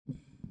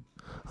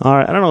All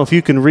right, I don't know if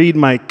you can read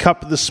my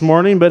cup this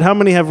morning, but how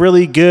many have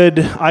really good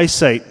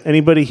eyesight?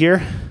 Anybody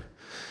here?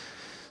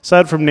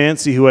 Aside from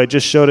Nancy, who I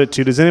just showed it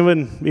to, does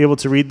anyone be able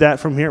to read that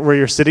from here where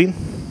you're sitting?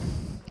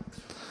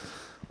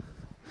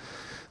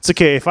 It's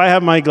okay. If I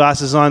have my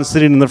glasses on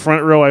sitting in the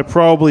front row, I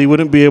probably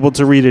wouldn't be able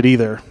to read it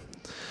either.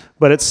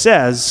 But it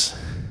says,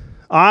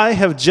 I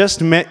have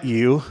just met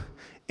you,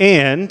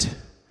 and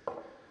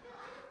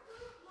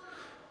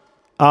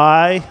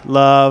I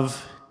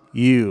love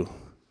you.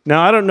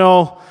 Now, I don't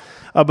know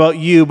about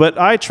you, but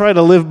I try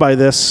to live by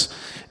this,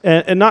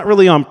 and not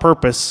really on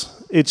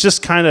purpose. It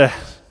just kind of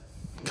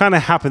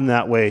happened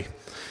that way.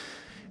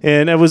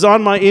 And it was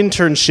on my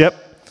internship.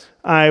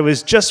 I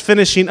was just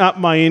finishing up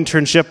my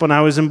internship when I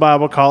was in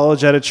Bible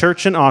college at a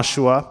church in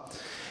Oshawa.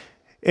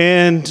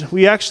 And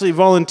we actually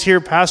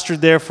volunteer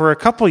pastored there for a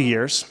couple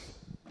years.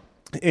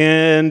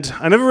 And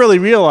I never really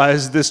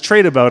realized this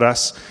trait about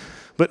us.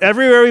 But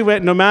everywhere we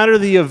went, no matter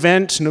the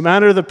event, no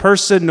matter the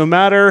person, no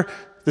matter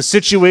the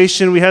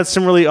situation, we had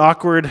some really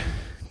awkward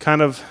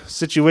kind of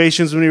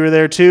situations when we were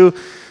there too.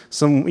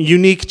 Some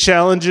unique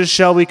challenges,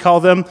 shall we call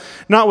them.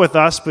 Not with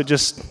us, but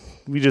just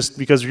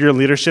because you're in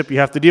leadership, you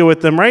have to deal with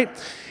them, right?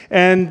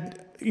 And,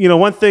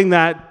 one thing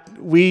that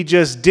we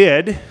just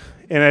did,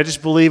 and I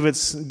just believe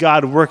it's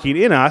God working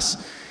in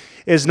us,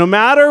 is no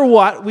matter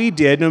what we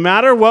did, no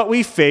matter what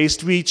we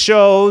faced, we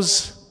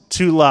chose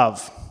to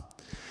love.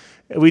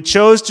 We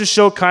chose to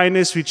show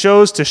kindness. We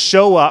chose to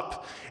show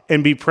up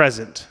and be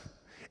present.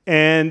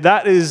 And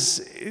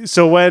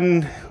so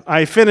when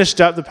I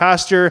finished up, the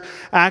pastor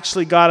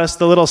actually got us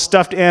the little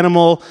stuffed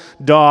animal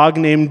dog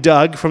named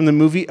Doug from the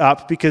movie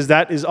Up, because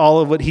that is all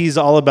of what he's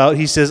all about.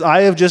 He says,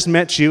 I have just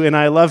met you and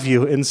I love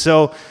you. And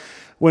so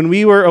when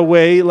we were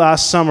away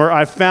last summer,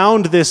 I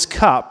found this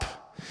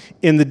cup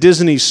in the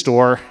Disney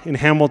store in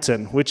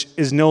Hamilton, which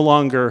is no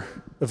longer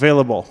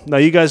available. Now,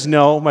 you guys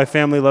know my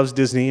family loves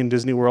Disney and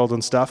Disney World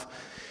and stuff.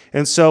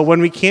 And so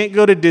when we can't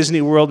go to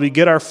Disney World, we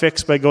get our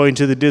fix by going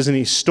to the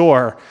Disney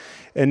store.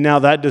 And now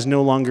that does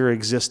no longer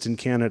exist in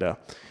Canada.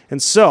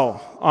 And so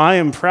I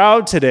am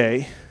proud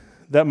today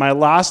that my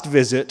last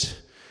visit,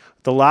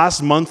 the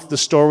last month the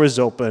store was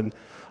open,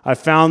 I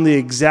found the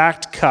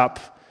exact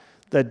cup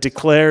that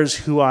declares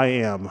who I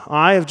am.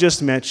 I have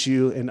just met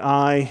you and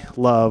I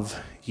love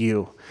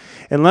you.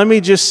 And let me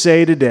just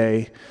say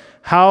today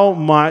how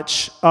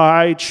much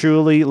I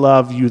truly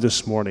love you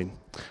this morning.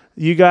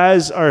 You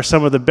guys are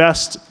some of the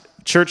best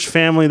church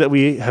family that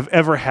we have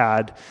ever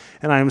had,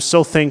 and I am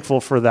so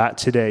thankful for that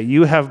today.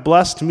 You have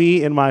blessed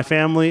me and my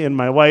family and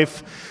my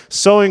wife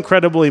so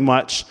incredibly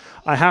much.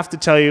 I have to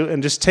tell you,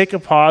 and just take a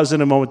pause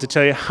in a moment to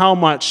tell you how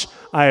much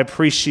I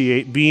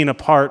appreciate being a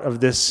part of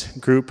this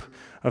group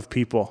of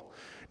people.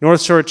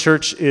 North Shore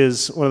Church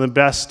is one of the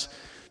best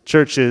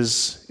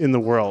churches in the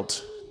world.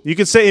 You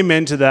can say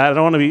amen to that. I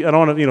don't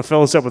want to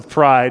fill us up with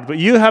pride, but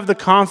you have the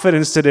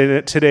confidence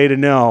today to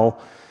know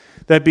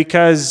that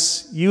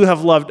because you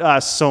have loved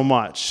us so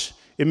much,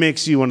 it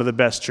makes you one of the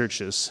best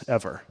churches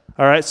ever.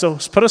 All right, so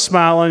put a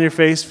smile on your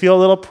face. Feel a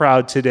little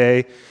proud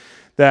today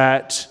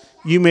that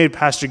you made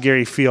Pastor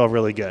Gary feel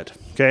really good,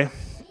 okay?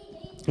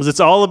 Because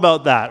it's all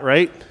about that,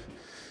 right?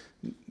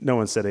 No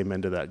one said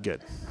amen to that.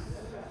 Good.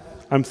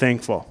 I'm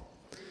thankful.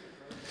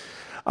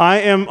 I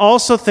am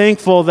also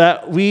thankful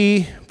that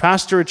we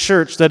pastor a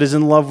church that is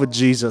in love with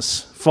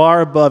Jesus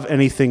far above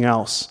anything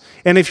else.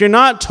 And if you're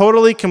not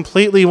totally,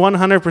 completely,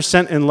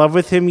 100% in love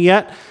with him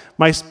yet,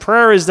 my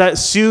prayer is that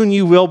soon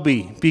you will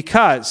be,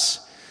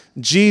 because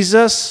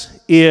Jesus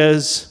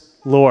is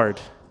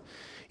Lord.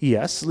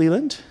 Yes,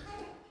 Leland?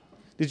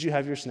 Did you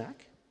have your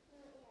snack?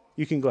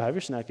 You can go have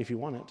your snack if you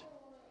want it.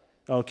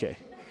 Okay.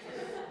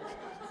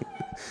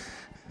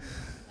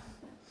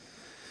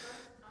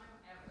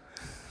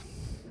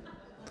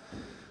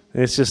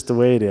 It's just the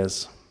way it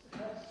is.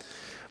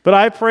 But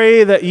I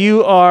pray that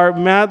you are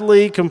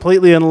madly,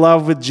 completely in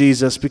love with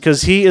Jesus,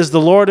 because he is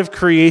the Lord of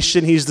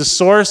creation. He's the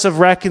source of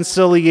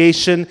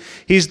reconciliation.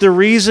 He's the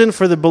reason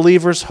for the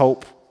believer's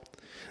hope.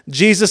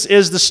 Jesus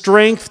is the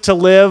strength to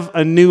live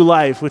a new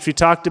life, which we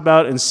talked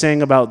about and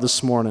sang about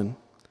this morning.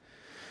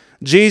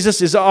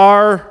 Jesus is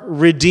our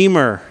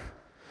Redeemer.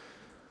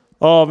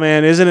 Oh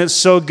man, isn't it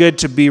so good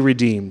to be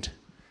redeemed?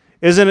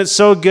 Isn't it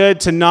so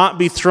good to not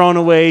be thrown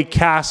away,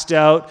 cast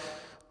out,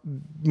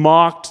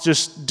 mocked,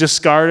 just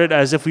discarded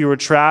as if we were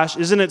trash?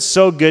 Isn't it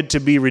so good to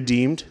be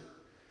redeemed?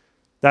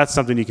 That's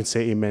something you can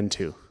say amen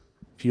to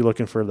if you're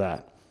looking for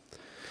that.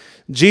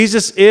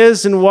 Jesus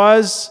is and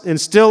was and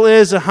still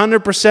is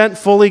 100%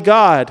 fully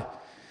God.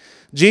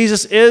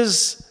 Jesus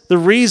is the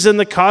reason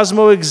the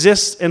cosmos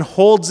exists and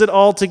holds it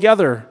all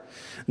together.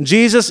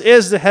 Jesus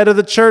is the head of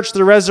the church,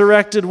 the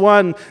resurrected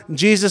one.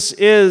 Jesus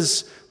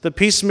is the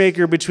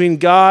peacemaker between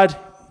God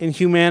and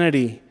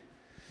humanity.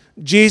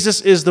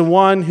 Jesus is the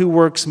one who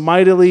works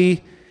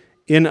mightily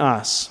in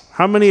us.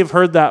 How many have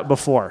heard that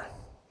before?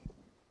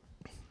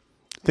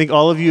 I think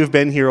all of you have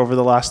been here over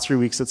the last 3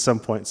 weeks at some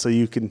point, so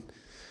you can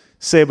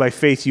say by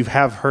faith you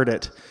have heard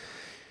it.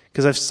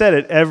 Because I've said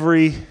it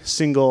every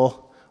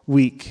single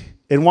week.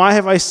 And why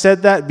have I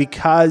said that?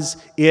 Because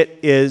it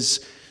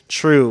is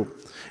True.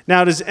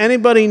 Now, does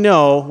anybody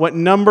know what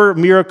number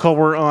miracle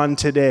we're on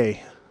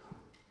today?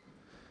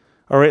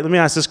 All right, let me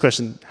ask this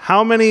question.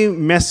 How many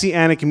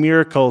messianic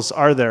miracles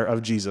are there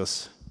of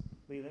Jesus?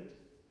 Leland,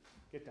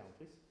 get down,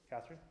 please.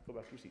 Catherine, go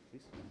back to your seat,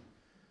 please.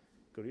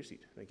 Go to your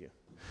seat. Thank you.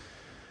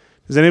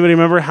 Does anybody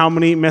remember how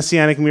many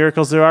messianic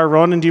miracles there are?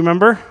 Ronan, do you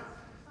remember?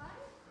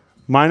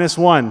 Minus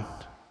one.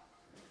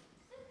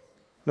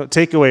 No,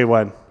 take away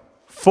one.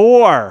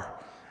 Four.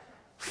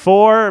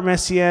 Four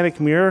messianic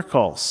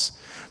miracles.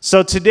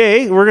 So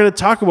today, we're going to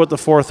talk about the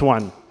fourth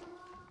one.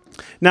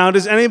 Now,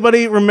 does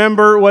anybody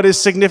remember what is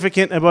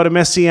significant about a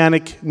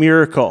messianic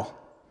miracle?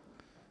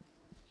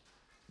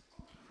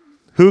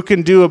 Who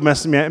can do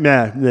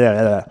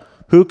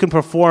who can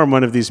perform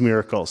one of these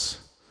miracles?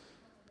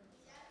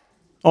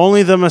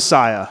 Only the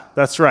Messiah.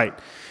 That's right.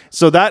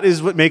 So that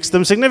is what makes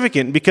them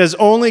significant, because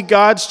only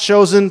God's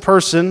chosen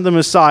person, the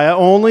Messiah,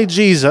 only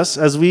Jesus,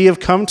 as we have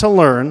come to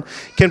learn,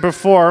 can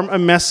perform a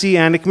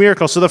messianic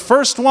miracle. So the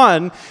first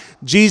one,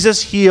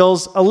 Jesus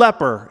heals a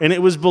leper, and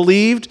it was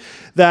believed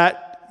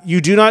that you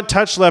do not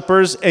touch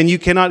lepers and you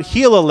cannot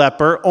heal a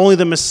leper. Only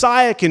the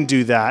Messiah can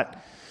do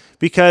that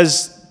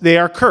because they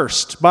are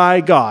cursed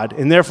by God,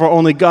 and therefore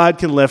only God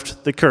can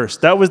lift the curse.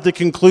 That was the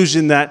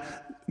conclusion that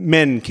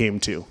men came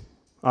to.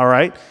 All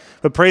right?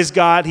 But praise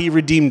God, he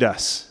redeemed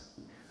us.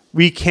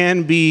 We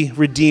can be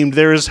redeemed.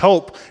 There is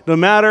hope. No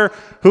matter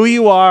who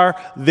you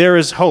are, there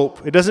is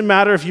hope. It doesn't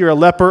matter if you're a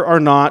leper or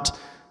not.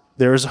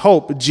 There is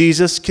hope.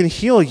 Jesus can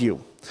heal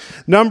you.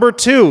 Number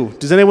two.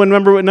 Does anyone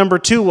remember what number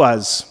two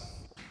was?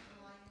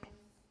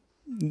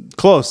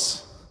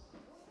 Close.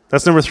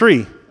 That's number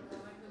three.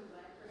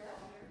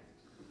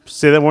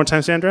 Say that one more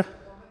time, Sandra.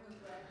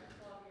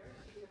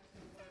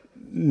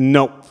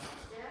 Nope.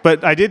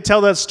 But I did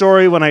tell that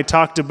story when I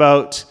talked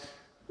about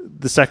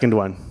the second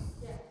one.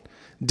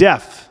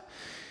 Deaf.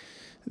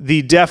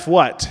 The deaf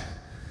what?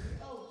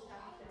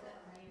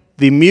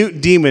 The mute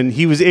demon.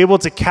 He was able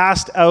to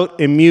cast out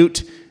a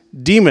mute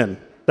demon.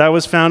 That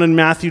was found in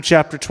Matthew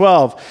chapter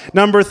 12.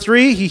 Number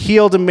three, he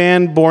healed a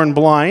man born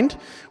blind,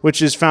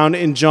 which is found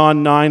in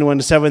John 9,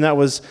 1-7. That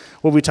was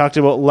what we talked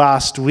about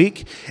last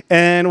week.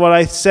 And what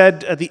I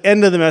said at the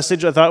end of the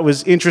message, I thought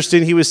was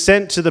interesting. He was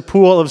sent to the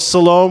pool of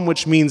Siloam,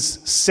 which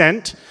means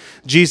sent.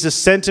 Jesus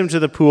sent him to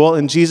the pool,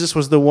 and Jesus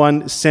was the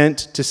one sent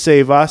to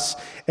save us.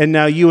 And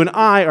now you and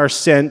I are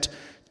sent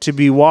to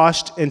be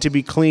washed and to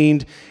be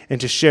cleaned and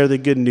to share the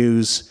good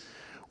news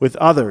with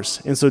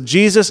others. And so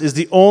Jesus is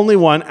the only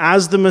one,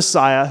 as the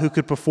Messiah, who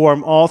could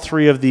perform all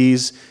three of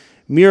these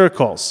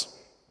miracles.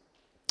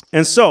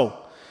 And so,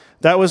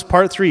 that was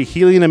part three,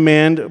 healing a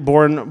man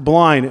born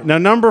blind. Now,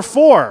 number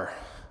four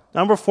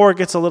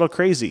gets a little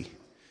crazy.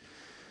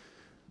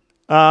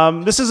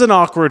 This is an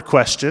awkward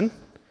question.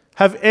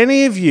 Have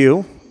any of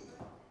you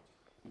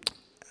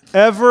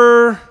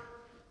ever...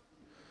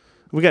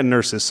 We got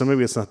nurses, so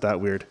maybe it's not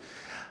that weird.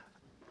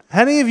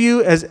 How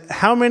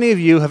many of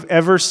you have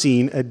ever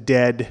seen a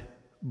dead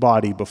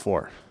body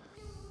before?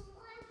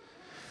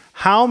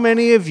 How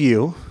many of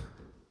you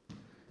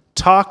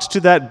talked to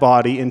that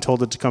body and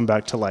told it to come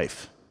back to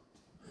life?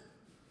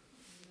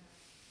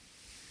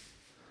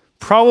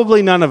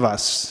 Probably none of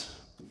us.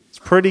 It's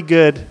pretty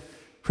good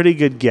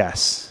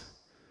guess.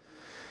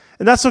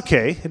 And that's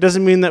okay. It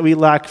doesn't mean that we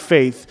lack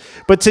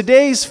faith. But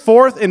today's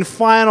fourth and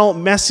final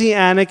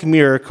messianic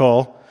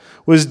miracle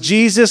was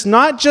Jesus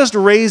not just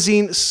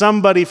raising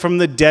somebody from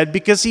the dead,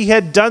 because he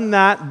had done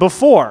that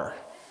before.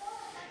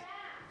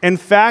 In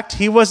fact,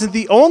 he wasn't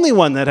the only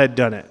one that had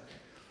done it.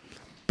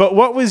 But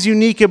what was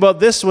unique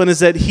about this one is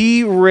that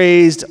he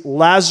raised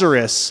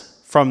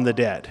Lazarus from the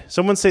dead.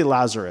 Someone say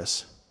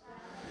Lazarus.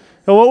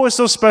 Now, what was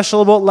so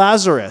special about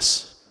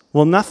Lazarus?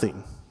 Well,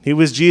 nothing. He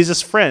was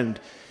Jesus' friend.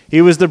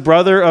 He was the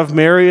brother of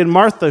Mary and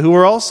Martha, who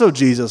were also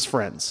Jesus'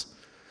 friends.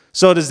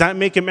 So does that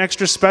make him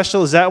extra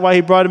special? Is that why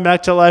he brought him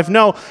back to life?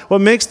 No.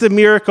 What makes the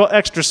miracle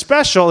extra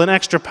special and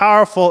extra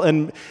powerful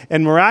and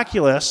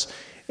miraculous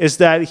is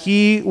that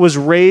he was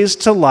raised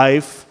to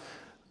life,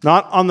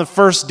 not on the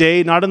first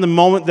day, not in the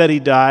moment that he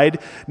died,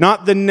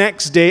 not the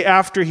next day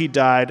after he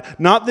died,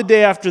 not the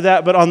day after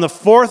that, but on the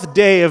fourth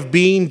day of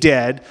being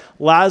dead,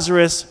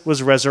 Lazarus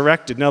was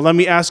resurrected. Now let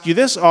me ask you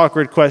this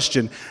awkward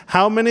question.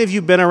 How many of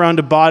you been around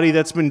a body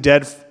that's been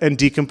dead and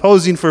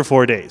decomposing for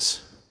 4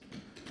 days?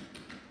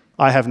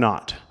 I have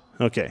not.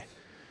 Okay.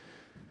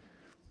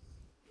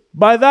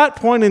 By that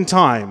point in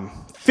time,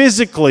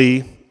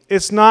 physically,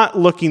 it's not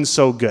looking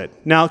so good.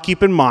 Now,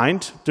 keep in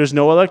mind, there's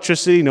no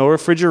electricity, no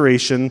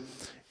refrigeration.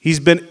 He's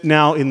been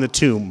now in the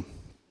tomb.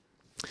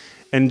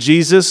 And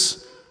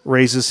Jesus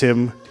raises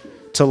him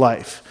to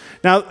life.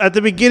 Now, at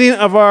the beginning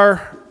of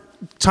our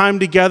time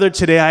together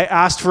today, I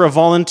asked for a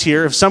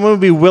volunteer, if someone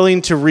would be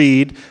willing to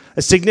read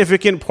a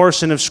significant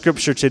portion of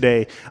Scripture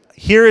today.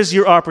 Here is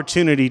your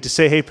opportunity to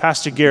say, hey,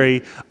 Pastor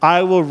Gary,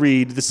 I will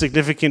read the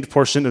significant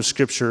portion of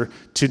Scripture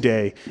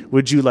today.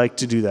 Would you like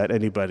to do that,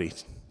 anybody?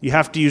 You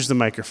have to use the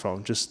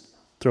microphone, just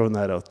throwing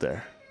that out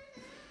there.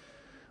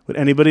 Would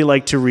anybody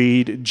like to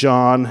read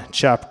John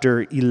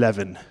chapter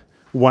 11,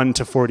 1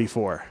 to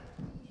 44?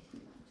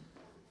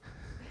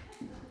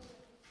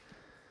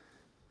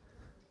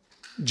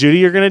 Judy,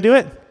 you're going to do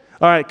it?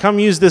 All right, come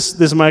use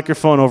this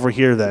microphone over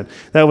here then.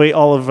 That way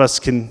all of us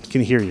can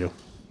hear you.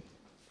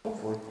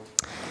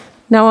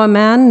 Now a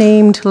man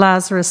named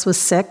Lazarus was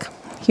sick.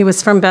 He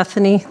was from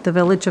Bethany, the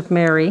village of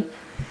Mary,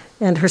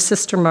 and her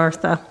sister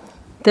Martha.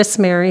 This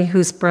Mary,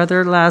 whose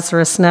brother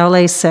Lazarus now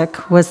lay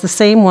sick, was the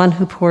same one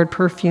who poured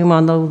perfume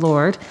on the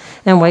Lord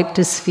and wiped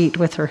his feet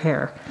with her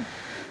hair.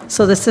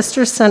 So the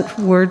sisters sent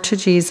word to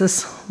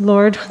Jesus,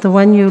 "Lord, the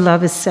one you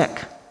love is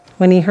sick."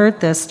 When he heard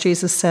this,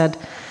 Jesus said,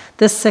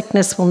 "This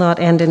sickness will not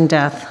end in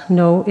death.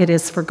 No, it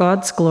is for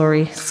God's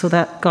glory, so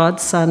that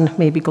God's Son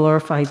may be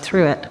glorified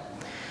through it."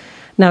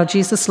 Now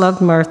Jesus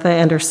loved Martha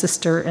and her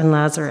sister and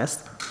Lazarus.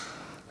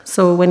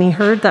 So when he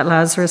heard that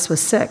Lazarus was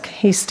sick,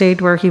 he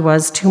stayed where he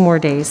was 2 more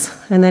days.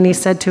 And then he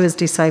said to his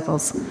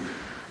disciples,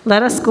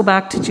 "Let us go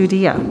back to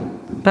Judea."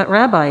 "But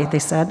Rabbi," they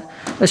said,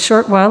 "a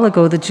short while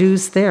ago the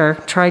Jews there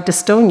tried to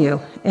stone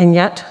you, and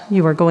yet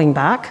you are going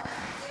back?"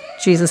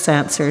 Jesus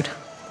answered,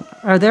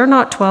 "Are there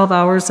not 12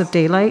 hours of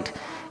daylight?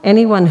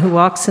 Anyone who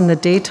walks in the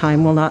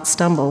daytime will not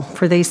stumble,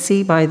 for they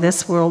see by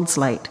this world's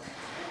light.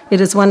 It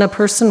is when a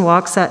person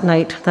walks at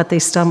night that they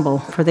stumble,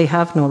 for they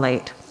have no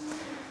light."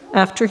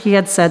 After he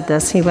had said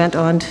this, he went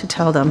on to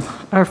tell them,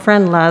 "Our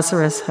friend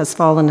Lazarus has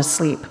fallen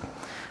asleep,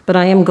 but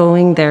I am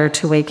going there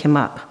to wake him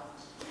up."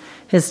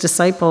 His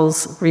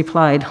disciples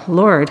replied,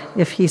 "Lord,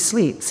 if he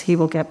sleeps, he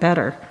will get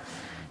better."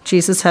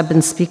 Jesus had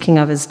been speaking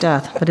of his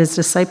death, but his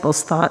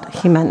disciples thought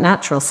he meant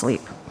natural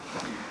sleep.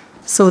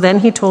 So then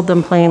he told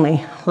them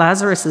plainly,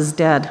 "Lazarus is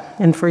dead,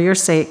 and for your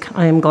sake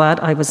I am glad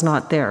I was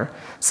not there,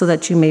 so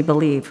that you may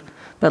believe.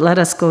 But let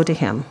us go to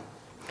him."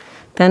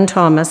 Then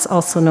Thomas,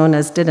 also known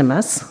as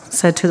Didymus,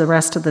 said to the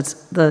rest of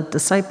the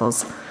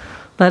disciples,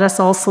 "Let us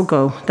also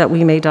go, that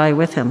we may die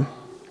with him."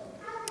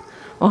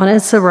 On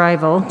his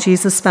arrival,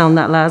 Jesus found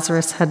that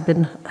Lazarus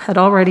had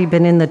already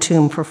been in the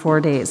tomb for 4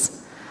 days.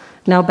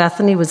 Now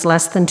Bethany was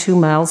less than 2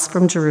 miles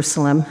from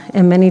Jerusalem,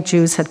 and many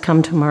Jews had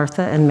come to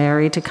Martha and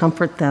Mary to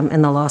comfort them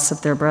in the loss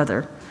of their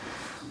brother.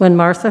 When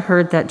Martha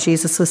heard that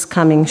Jesus was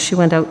coming, she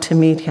went out to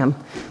meet him,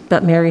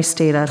 but Mary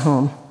stayed at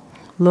home.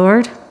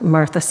 "Lord,"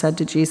 Martha said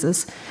to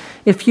Jesus,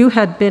 "if you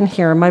had been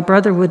here, my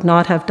brother would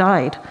not have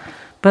died.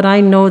 But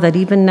I know that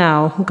even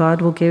now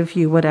God will give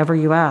you whatever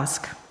you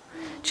ask."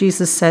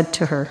 Jesus said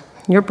to her,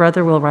 "Your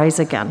brother will rise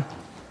again."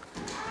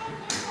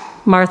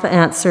 Martha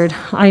answered,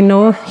 "I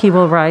know he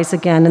will rise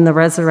again in the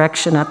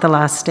resurrection at the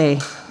last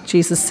day."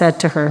 Jesus said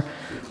to her,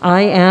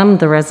 "I am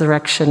the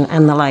resurrection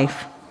and the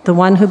life. The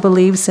one who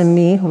believes in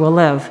me will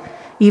live,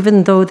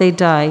 even though they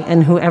die,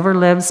 and whoever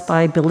lives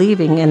by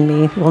believing in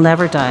me will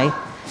never die.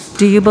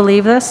 Do you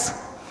believe this?"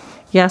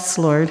 "Yes,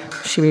 Lord,"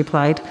 she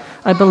replied.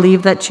 "I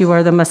believe that you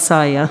are the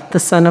Messiah, the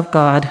Son of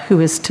God, who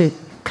is to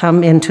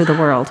come into the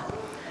world."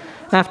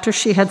 After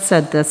she had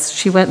said this,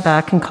 she went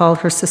back and called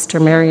her sister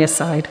Mary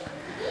aside.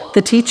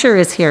 "The teacher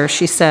is here,"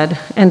 she said,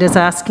 "and is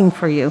asking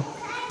for you."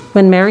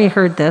 When Mary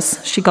heard this,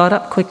 she got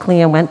up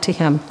quickly and went to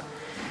him.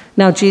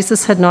 Now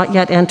Jesus had not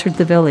yet entered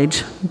the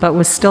village, but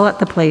was still at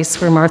the place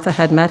where Martha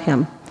had met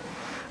him.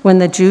 When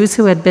the Jews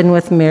who had been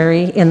with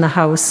Mary in the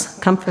house,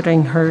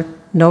 comforting her,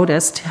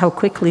 noticed how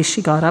quickly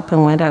she got up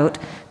and went out,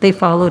 they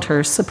followed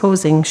her,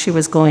 supposing she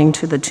was going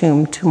to the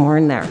tomb to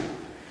mourn there.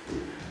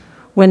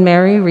 When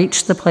Mary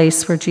reached the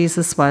place where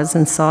Jesus was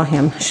and saw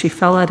him, she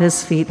fell at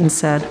his feet and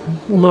said,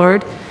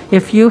 "Lord,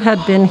 if you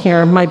had been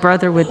here, my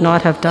brother would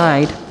not have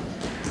died."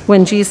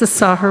 When Jesus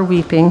saw her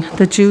weeping,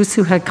 the Jews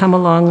who had come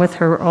along with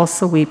her were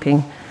also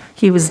weeping.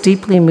 He was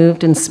deeply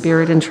moved in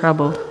spirit and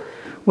troubled.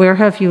 "Where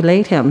have you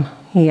laid him?"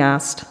 he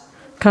asked.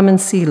 "Come and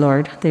see,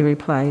 Lord," they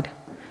replied.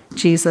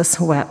 Jesus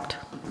wept.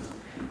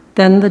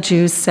 Then the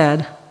Jews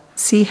said,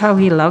 "See how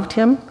he loved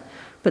him?"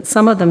 But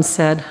some of them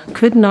said,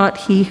 "Could not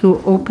he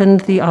who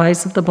opened the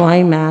eyes of the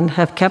blind man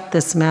have kept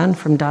this man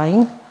from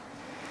dying?"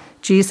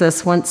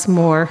 Jesus, once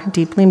more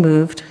deeply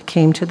moved,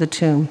 came to the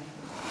tomb.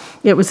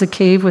 It was a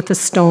cave with a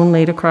stone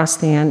laid across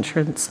the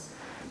entrance.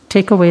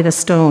 "Take away the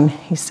stone,"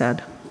 he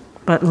said.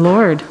 "But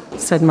Lord,"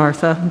 said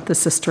Martha, the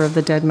sister of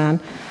the dead man,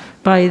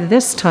 "by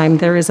this time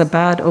there is a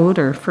bad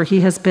odor, for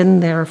he has been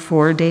there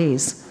 4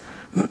 days."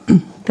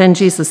 Then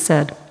Jesus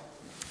said,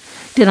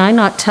 "Did I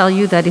not tell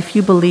you that if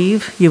you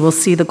believe, you will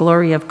see the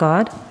glory of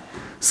God?"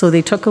 So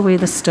they took away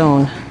the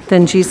stone.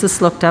 Then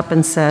Jesus looked up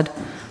and said,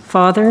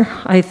 "Father,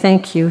 I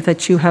thank you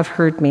that you have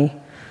heard me.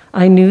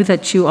 I knew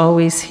that you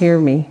always hear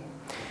me.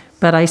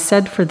 But I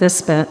said for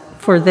this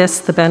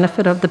the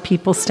benefit of the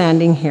people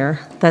standing here,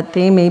 that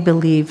they may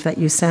believe that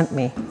you sent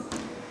me."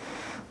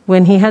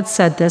 When he had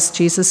said this,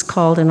 Jesus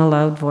called in a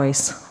loud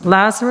voice,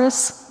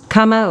 "Lazarus,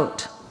 come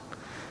out!"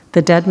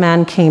 The dead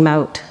man came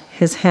out,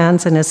 his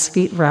hands and his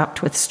feet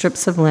wrapped with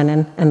strips of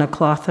linen and a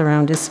cloth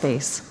around his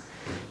face.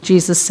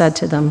 Jesus said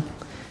to them,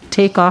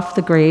 "Take off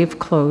the grave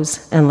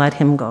clothes and let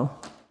him go."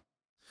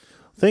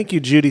 Thank you,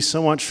 Judy,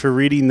 so much for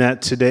reading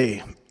that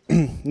today.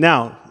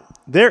 Now,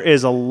 there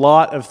is a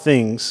lot of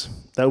things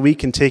that we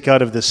can take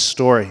out of this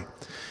story.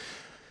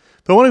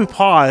 But when we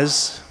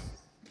pause,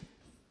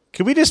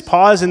 can we just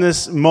pause in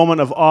this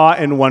moment of awe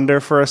and wonder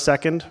for a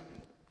second?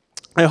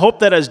 I hope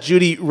that as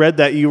Judy read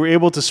that, you were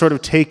able to sort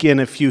of take in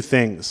a few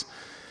things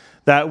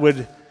that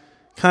would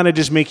kind of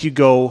just make you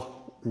go,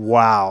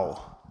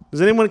 wow.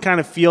 Does anyone kind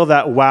of feel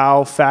that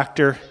wow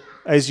factor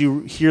as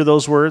you hear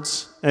those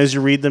words, as you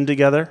read them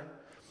together?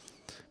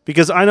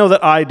 Because I know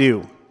that I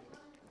do.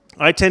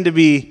 I tend to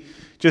be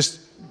just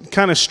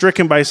kind of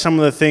stricken by some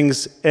of the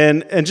things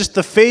and just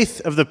the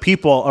faith of the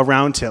people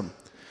around him.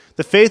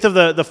 The faith of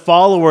the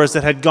followers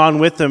that had gone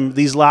with him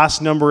these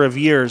last number of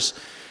years.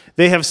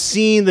 They have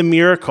seen the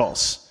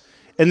miracles,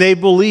 and they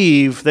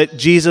believe that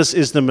Jesus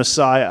is the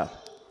Messiah.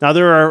 Now,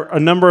 there are a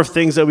number of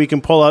things that we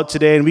can pull out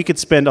today, and we could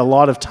spend a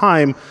lot of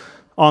time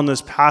on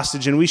this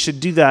passage, and we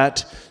should do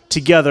that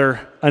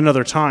together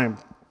another time.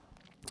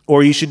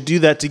 Or you should do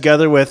that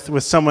together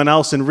with someone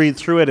else and read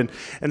through it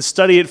and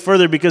study it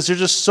further, because there's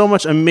just so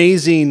much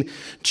amazing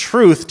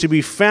truth to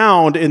be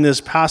found in this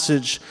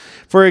passage.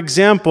 For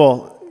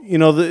example,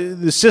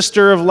 the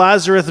sister of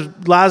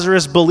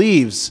Lazarus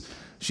believes.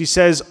 She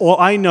says, well,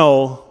 I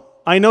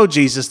know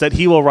Jesus, that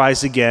he will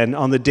rise again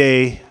on the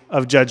day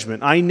of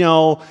judgment. I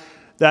know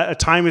that a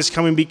time is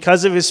coming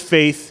because of his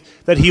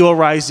faith that he will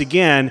rise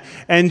again.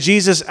 And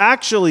Jesus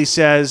actually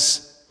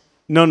says,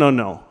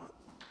 no.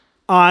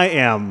 I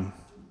am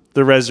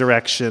the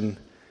resurrection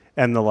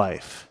and the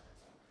life.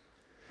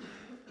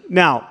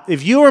 Now,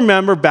 if you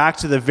remember back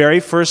to the very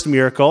first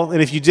miracle,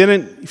 and if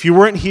you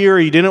weren't here or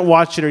you didn't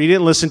watch it or you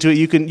didn't listen to it,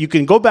 you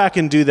can go back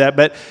and do that.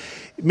 But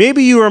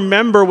maybe you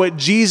remember what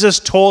Jesus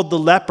told the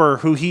leper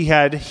who he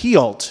had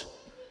healed.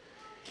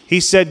 He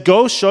said,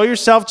 go show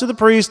yourself to the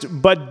priest,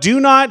 but do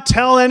not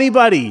tell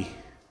anybody.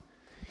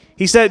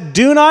 He said,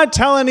 do not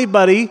tell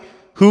anybody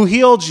who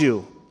healed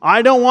you.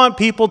 I don't want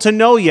people to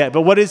know yet.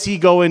 But what does he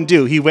go and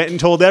do? He went and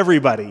told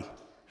everybody.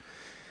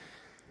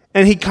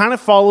 And he kind of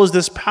follows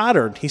this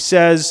pattern. He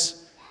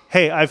says,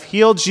 hey, I've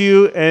healed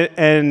you,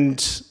 and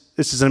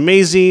this is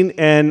amazing,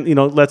 and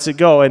lets it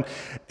go. And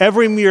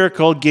every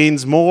miracle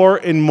gains more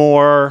and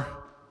more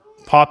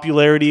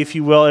popularity, if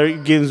you will.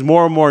 It gains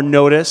more and more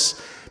notice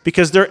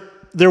because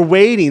they're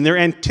waiting, they're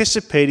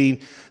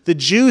anticipating. The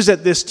Jews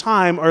at this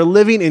time are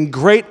living in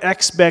great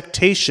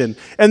expectation,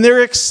 and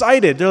they're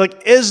excited. They're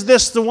like, is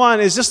this the one?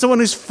 Is this the one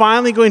who's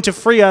finally going to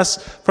free us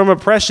from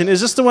oppression?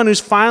 Is this the one who's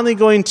finally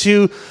going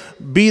to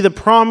be the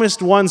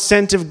promised one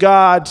sent of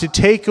God to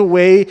take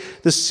away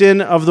the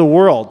sin of the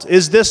world?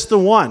 Is this the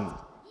one?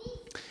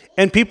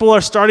 And people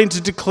are starting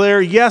to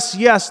declare,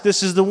 yes,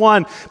 this is the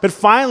one. But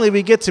finally,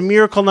 we get to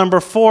miracle number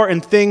 4,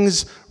 and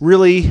things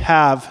really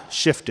have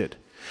shifted.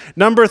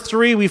 Number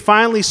 3, we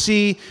finally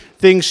see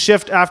things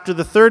shift after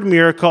the third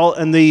miracle,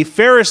 and the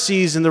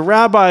Pharisees and the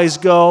rabbis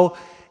go,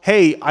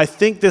 hey, I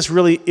think this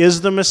really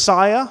is the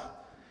Messiah,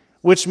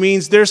 which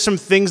means there's some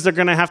things that are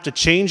going to have to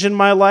change in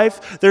my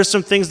life. There's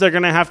some things that are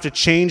going to have to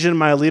change in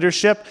my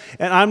leadership,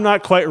 and I'm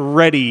not quite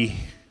ready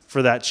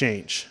for that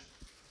change.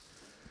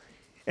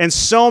 And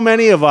so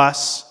many of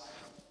us,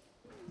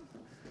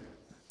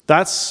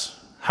 that's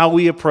how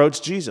we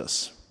approach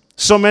Jesus.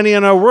 So many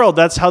in our world,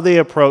 that's how they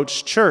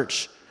approach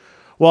church.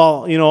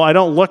 Well, I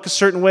don't look a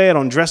certain way, I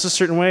don't dress a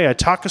certain way, I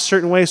talk a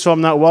certain way, so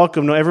I'm not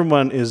welcome. No,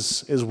 everyone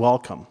is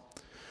welcome.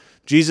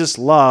 Jesus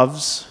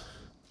loves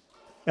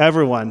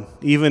everyone,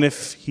 even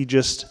if he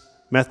just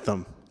met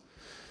them.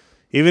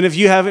 Even if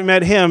you haven't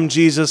met him,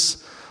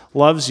 Jesus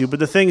loves you. But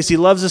the thing is, he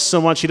loves us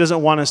so much, he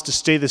doesn't want us to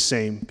stay the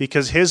same,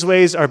 because his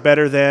ways are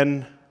better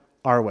than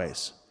our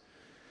ways.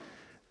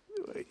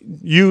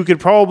 You could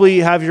probably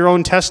have your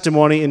own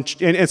testimony,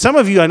 and some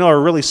of you I know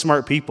are really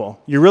smart people.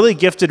 You're really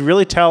gifted,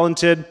 really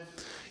talented.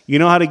 You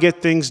know how to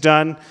get things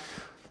done.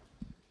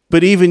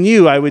 But even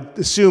you, I would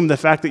assume the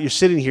fact that you're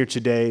sitting here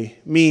today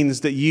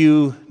means that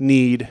you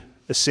need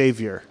a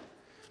Savior.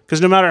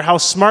 Because no matter how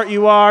smart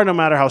you are, no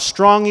matter how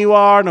strong you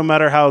are, no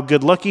matter how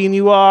good looking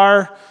you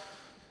are,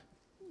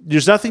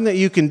 there's nothing that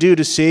you can do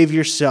to save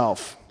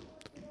yourself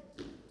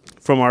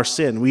from our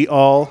sin. We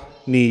all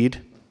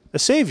need a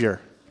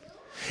Savior.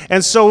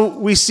 And so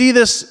we see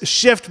this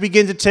shift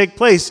begin to take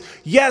place.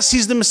 Yes,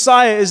 he's the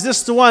Messiah. Is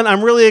this the one?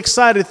 I'm really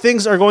excited.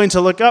 Things are going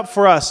to look up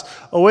for us.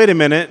 Oh, wait a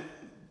minute.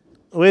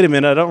 I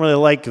don't really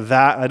like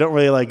that. I don't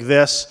really like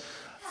this.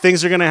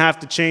 Things are going to have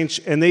to change.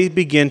 And they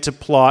begin to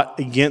plot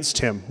against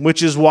him,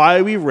 which is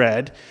why we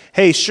read,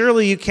 hey,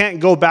 surely you can't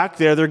go back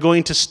there. They're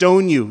going to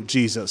stone you,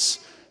 Jesus.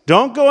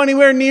 Don't go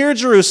anywhere near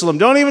Jerusalem.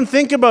 Don't even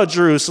think about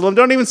Jerusalem.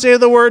 Don't even say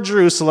the word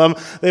Jerusalem.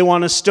 They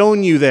want to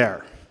stone you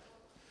there.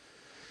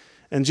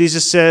 And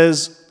Jesus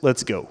says,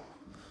 let's go.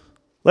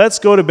 Let's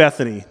go to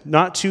Bethany,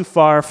 not too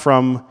far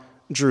from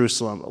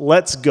Jerusalem.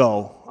 Let's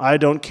go. I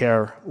don't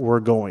care. We're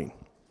going.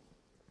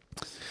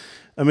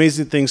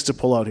 Amazing things to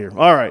pull out here.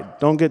 All right,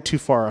 don't get too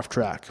far off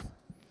track.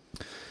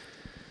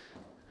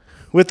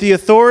 With the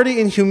authority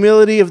and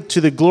humility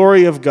to the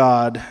glory of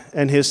God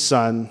and his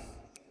Son,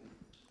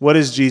 what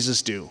does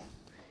Jesus do?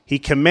 He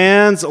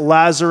commands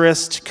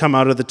Lazarus to come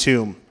out of the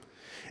tomb.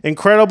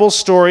 Incredible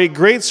story,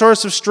 great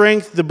source of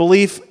strength, the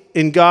belief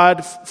in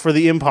God for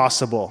the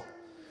impossible.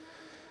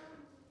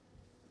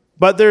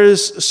 But there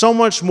is so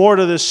much more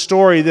to this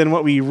story than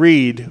what we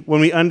read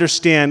when we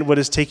understand what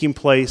is taking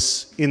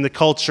place in the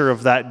culture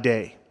of that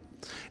day.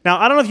 Now,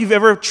 I don't know if you've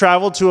ever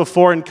traveled to a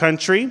foreign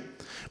country,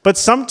 but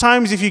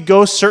sometimes if you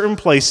go certain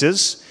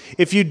places,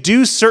 if you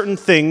do certain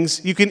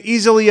things, you can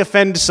easily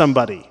offend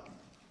somebody.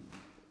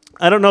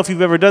 I don't know if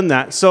you've ever done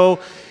that.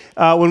 So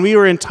when we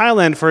were in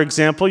Thailand, for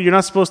example, you're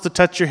not supposed to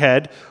touch your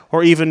head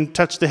or even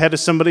touch the head of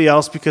somebody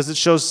else because it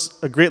shows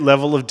a great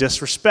level of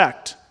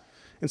disrespect.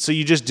 And so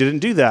you just didn't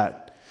do that.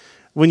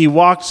 When you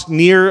walked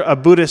near a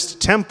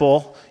Buddhist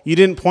temple, you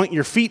didn't point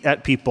your feet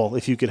at people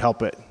if you could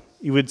help it.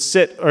 You would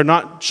sit or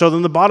not show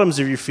them the bottoms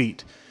of your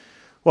feet.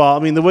 Well, I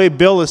mean, the way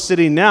Bill is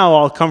sitting now,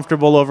 all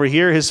comfortable over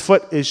here, his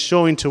foot is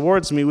showing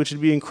towards me, which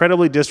would be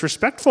incredibly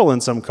disrespectful in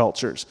some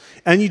cultures.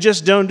 And you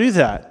just don't do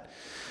that.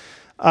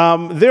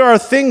 There are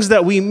things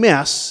that we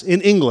miss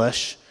in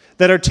English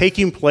that are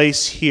taking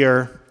place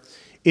here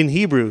in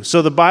Hebrew.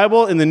 So the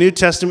Bible in the New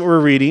Testament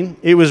we're reading,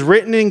 it was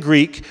written in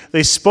Greek.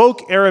 They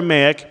spoke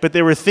Aramaic, but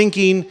they were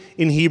thinking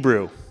in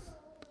Hebrew.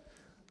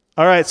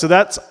 All right, so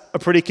that's a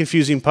pretty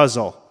confusing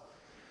puzzle.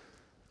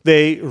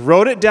 They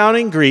wrote it down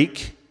in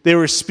Greek. They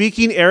were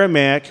speaking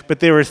Aramaic, but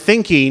they were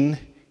thinking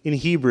in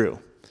Hebrew.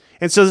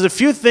 And so there's a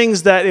few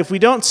things that if we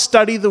don't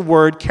study the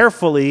word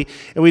carefully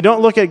and we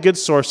don't look at good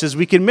sources,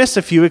 we can miss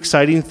a few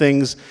exciting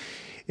things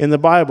in the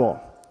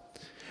Bible.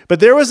 But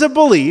there was a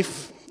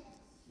belief,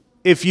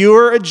 if you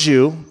were a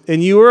Jew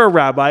and you were a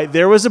rabbi,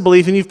 there was a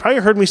belief, and you've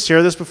probably heard me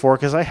share this before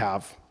because I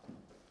have,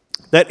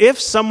 that if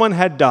someone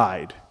had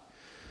died,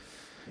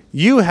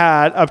 you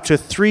had up to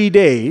 3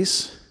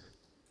 days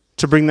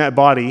to bring that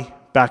body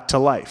back to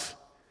life.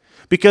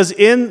 Because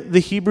in the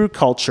Hebrew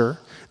culture,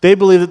 they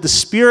believed that the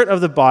spirit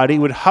of the body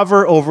would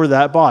hover over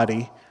that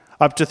body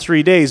up to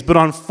 3 days. But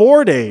on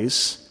 4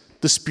 days,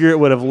 the spirit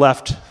would have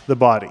left the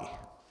body.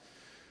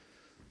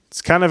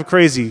 It's kind of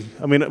crazy.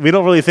 I mean, we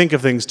don't really think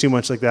of things too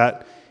much like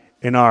that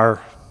in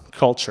our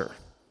culture.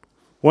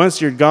 Once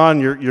you're gone,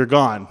 you're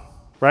gone,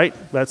 right?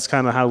 That's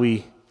kind of how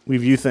we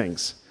view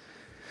things.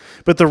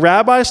 But the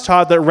rabbis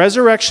taught that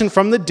resurrection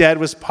from the dead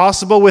was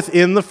possible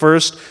within the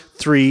first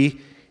 3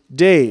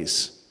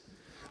 days.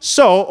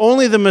 So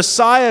only the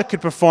Messiah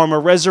could perform a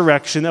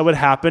resurrection that would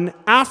happen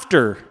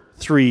after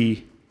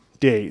 3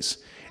 days.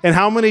 And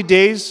how many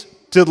days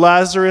did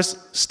Lazarus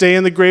stay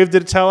in the grave,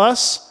 did it tell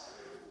us?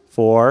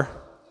 4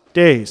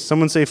 days.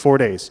 Someone say 4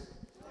 days.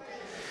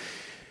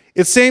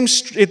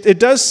 It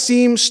does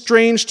seem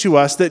strange to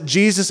us that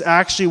Jesus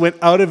actually went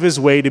out of his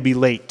way to be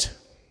late.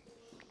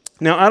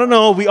 Now, I don't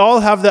know, we all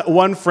have that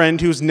one friend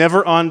who's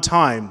never on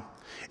time.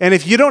 And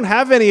if you don't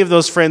have any of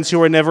those friends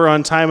who are never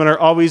on time and are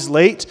always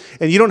late,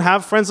 and you don't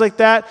have friends like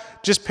that,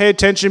 just pay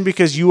attention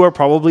because you are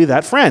probably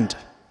that friend.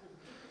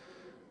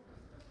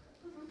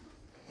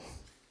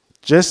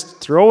 Just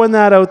throwing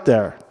that out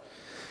there.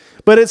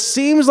 But it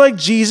seems like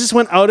Jesus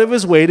went out of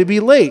his way to be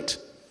late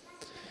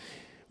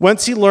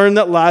once he learned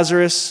that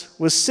Lazarus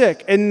was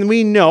sick. And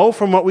we know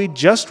from what we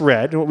just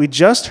read and what we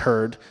just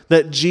heard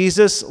that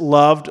Jesus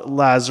loved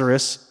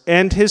Lazarus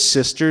and his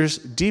sisters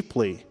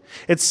deeply.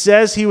 It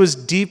says he was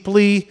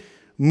deeply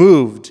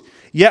moved.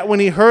 Yet when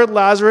he heard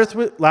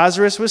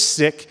Lazarus was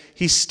sick,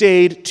 he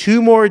stayed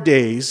 2 more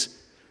days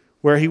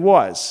where he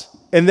was.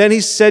 And then he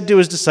said to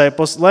his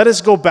disciples, "Let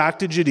us go back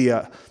to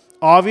Judea."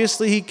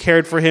 Obviously, he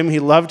cared for him. He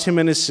loved him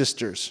and his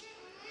sisters.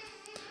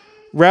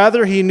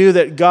 Rather, he knew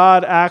that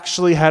God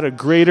actually had a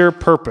greater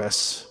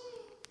purpose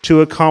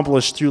to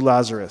accomplish through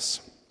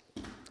Lazarus.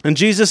 And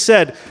Jesus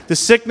said, "The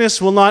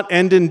sickness will not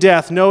end in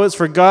death. No, it's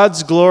for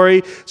God's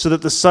glory, so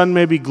that the Son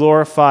may be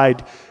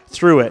glorified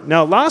through it."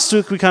 Now, last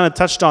week we kind of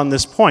touched on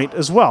this point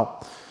as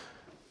well.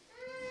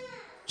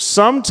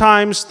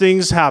 Sometimes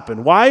things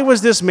happen. Why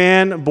was this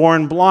man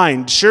born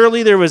blind?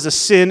 Surely there was a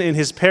sin in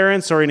his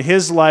parents or in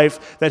his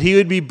life that he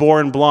would be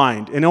born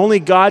blind. And only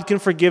God can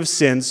forgive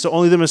sins, so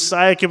only the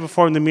Messiah can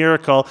perform the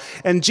miracle.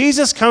 And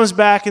Jesus comes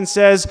back and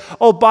says,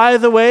 "Oh, by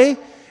the way,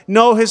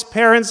 no, his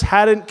parents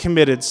hadn't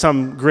committed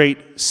some great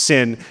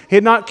sin. He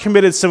had not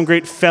committed some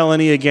great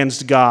felony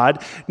against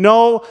God.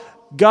 No,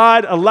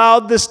 God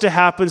allowed this to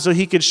happen so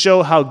he could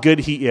show how good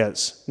he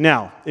is."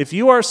 Now, if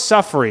you are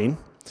suffering,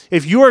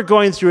 if you are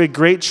going through a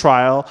great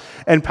trial,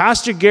 and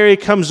Pastor Gary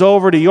comes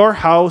over to your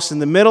house in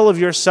the middle of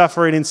your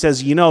suffering and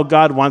says, "You know,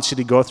 God wants you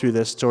to go through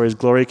this so his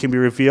glory can be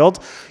revealed,"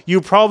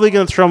 you're probably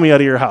going to throw me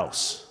out of your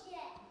house.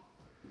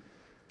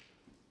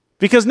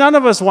 Because none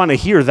of us want to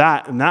hear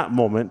that in that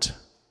moment.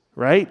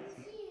 Right?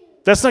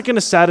 That's not going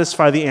to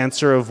satisfy the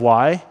answer of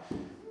why.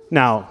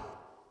 Now,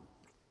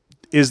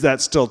 is that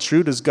still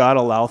true? Does God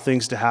allow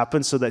things to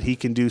happen so that he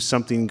can do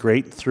something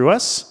great through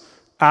us?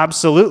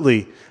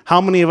 Absolutely. How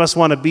many of us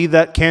want to be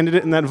that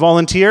candidate and that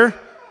volunteer?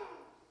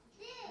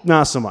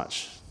 Not so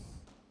much.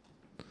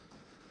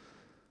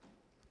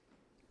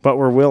 But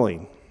we're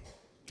willing.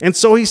 And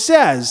so he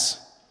says,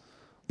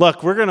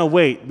 look, we're going to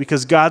wait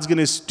because God's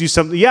going to do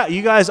something. Yeah,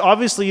 you guys,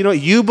 obviously,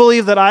 you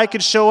believe that I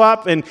could show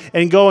up and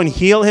go and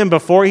heal him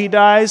before he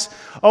dies.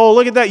 Oh,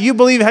 look at that. You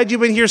believe had you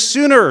been here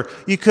sooner,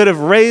 you could have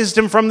raised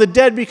him from the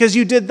dead because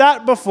you did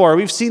that before.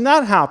 We've seen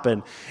that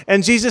happen.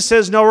 And Jesus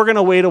says, no, we're going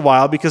to wait a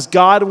while because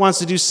God wants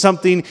to do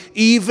something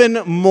even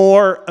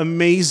more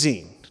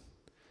amazing.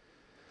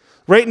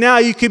 Right now,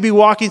 you could be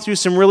walking through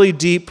some really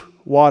deep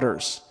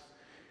waters.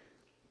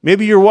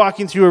 Maybe you're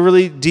walking through a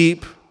really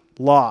deep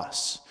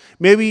loss.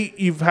 Maybe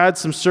you've had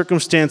some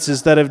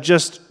circumstances that have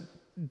just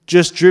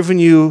driven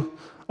you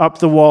up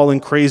the wall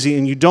and crazy,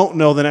 and you don't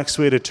know the next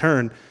way to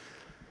turn.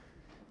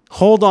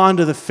 Hold on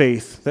to the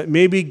faith that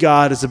maybe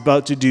God is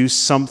about to do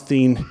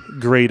something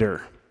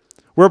greater.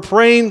 We're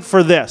praying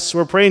for this.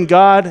 We're praying,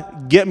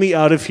 God, get me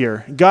out of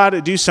here.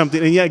 God, do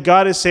something. And yet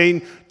God is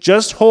saying,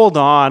 just hold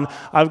on.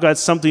 I've got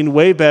something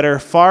way better,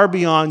 far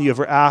beyond you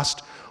ever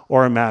asked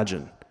or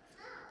imagined.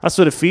 That's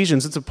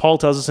what Paul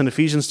tells us in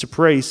Ephesians to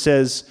pray. He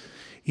says,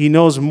 he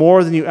knows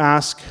more than you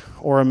ask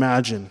or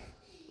imagine.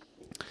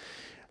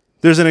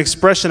 There's an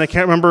expression, I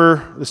can't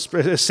remember,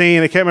 a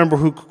saying, I can't remember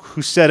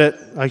who said it.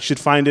 I should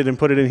find it and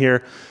put it in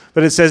here.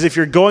 But it says, if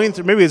you're going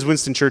through, maybe it's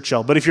Winston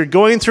Churchill, but if you're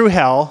going through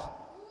hell,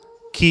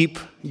 keep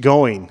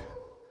going.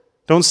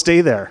 Don't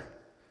stay there.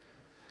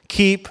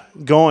 Keep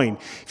going.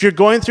 If you're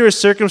going through a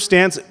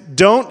circumstance,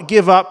 don't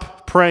give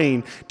up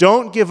praying.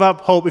 Don't give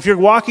up hope. If you're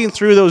walking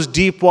through those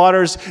deep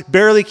waters,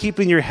 barely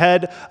keeping your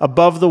head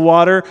above the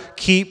water,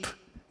 keep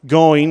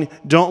going.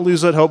 Don't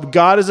lose that hope.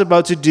 God is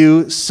about to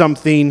do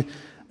something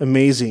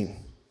amazing.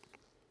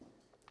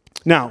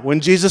 Now,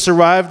 when Jesus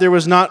arrived, there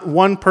was not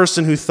one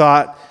person who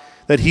thought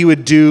that he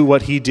would do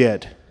what he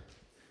did.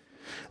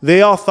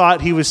 They all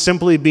thought he was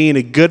simply being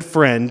a good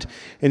friend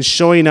and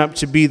showing up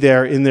to be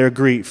there in their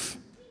grief.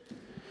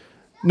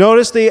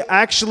 Notice they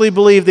actually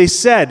believed, they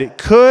said,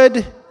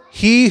 could not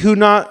he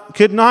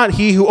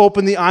who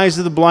opened the eyes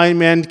of the blind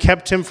man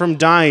kept him from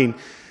dying?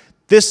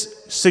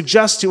 This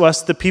suggests to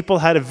us the people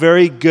had a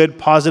very good,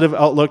 positive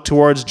outlook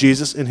towards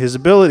Jesus and his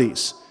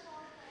abilities.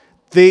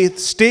 The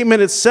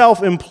statement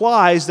itself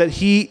implies that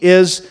he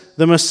is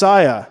the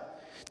Messiah.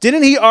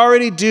 Didn't he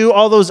already do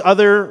all those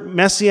other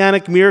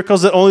messianic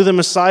miracles that only the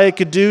Messiah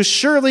could do?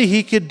 Surely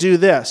he could do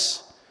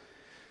this.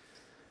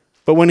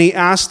 But when he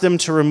asked them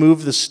to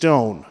remove the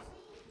stone,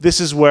 this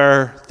is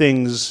where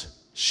things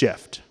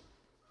shift.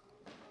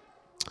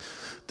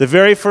 The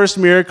very first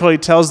miracle, he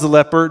tells the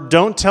leper,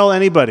 don't tell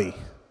anybody.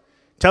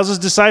 Tells his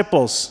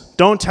disciples,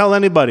 don't tell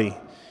anybody.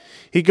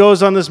 He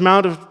goes on this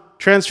Mount of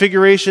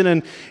Transfiguration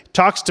and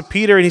talks to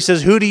Peter and he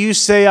says, who do you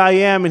say I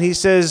am? And he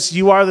says,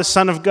 you are the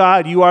Son of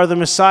God, you are the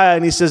Messiah.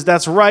 And he says,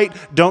 that's right,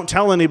 don't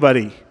tell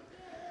anybody.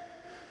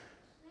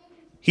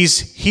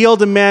 He's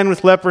healed a man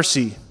with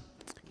leprosy.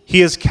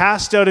 He has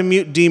cast out a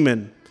mute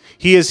demon.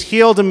 He has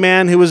healed a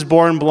man who was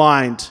born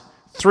blind.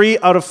 3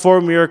 out of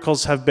 4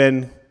 miracles have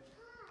been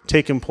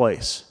taken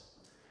place.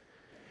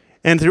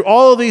 And through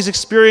all of these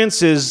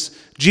experiences,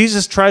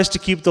 Jesus tries to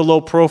keep the low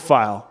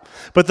profile.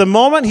 But the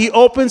moment he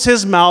opens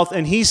his mouth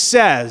and he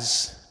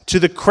says to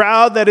the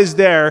crowd that is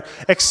there,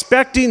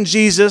 expecting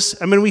Jesus,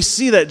 we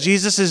see that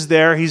Jesus is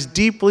there. He's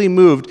deeply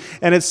moved.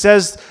 And it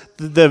says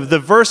the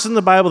verse in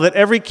the Bible that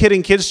every kid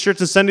in kids' church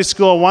and Sunday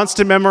school wants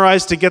to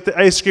memorize to get the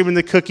ice cream and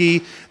the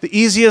cookie. The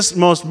easiest,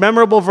 most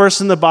memorable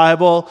verse in the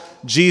Bible,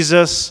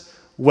 Jesus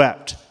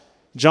wept.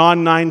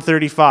 John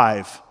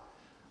 9:35.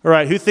 All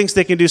right, who thinks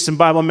they can do some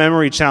Bible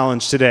memory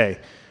challenge today?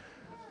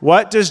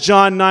 What does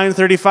John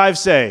 9:35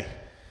 say?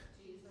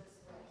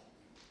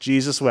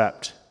 Jesus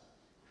wept.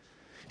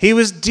 He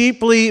was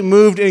deeply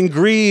moved and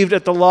grieved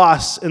at the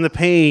loss and the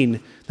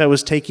pain that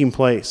was taking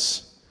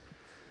place.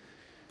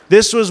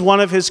 This was one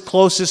of his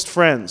closest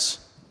friends,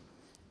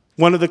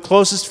 one of the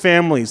closest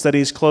families that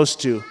he's close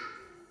to.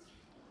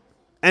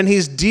 And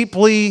he's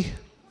deeply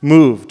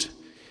moved.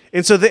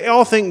 And so they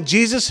all think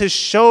Jesus has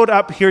showed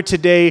up here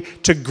today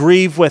to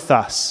grieve with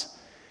us.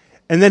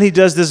 And then he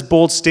does this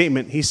bold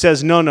statement. He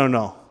says,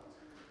 no.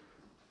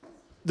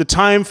 The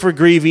time for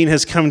grieving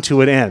has come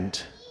to an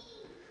end.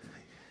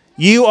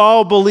 You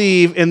all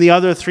believe in the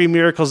other 3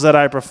 miracles that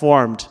I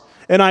performed.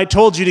 And I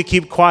told you to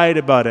keep quiet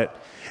about it.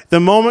 The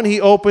moment he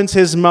opens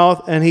his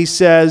mouth and he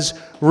says,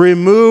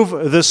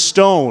 remove the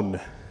stone.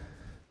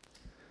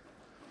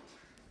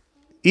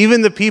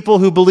 Even the people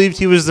who believed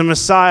he was the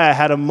Messiah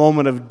had a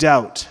moment of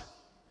doubt.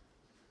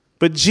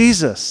 But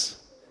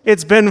Jesus,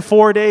 it's been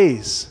 4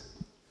 days.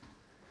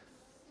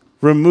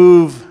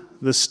 Remove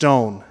the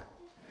stone.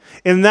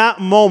 In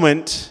that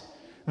moment,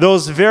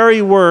 those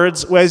very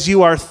words, as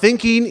you are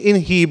thinking in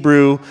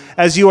Hebrew,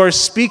 as you are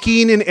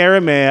speaking in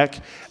Aramaic,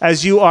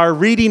 as you are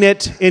reading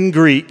it in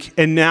Greek,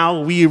 and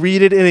now we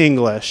read it in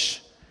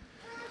English,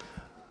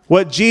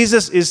 what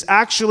Jesus is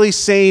actually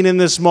saying in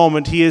this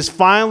moment, he is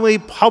finally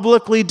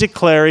publicly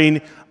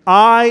declaring,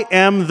 I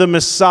am the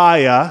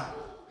Messiah.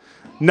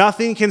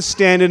 Nothing can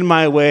stand in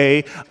my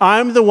way.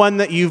 I'm the one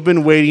that you've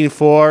been waiting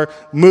for.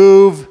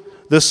 Move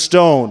the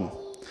stone.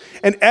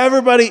 And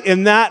everybody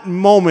in that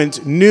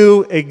moment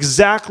knew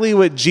exactly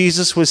what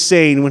Jesus was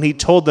saying when he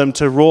told them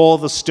to roll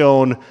the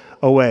stone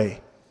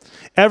away.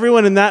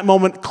 Everyone in that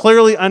moment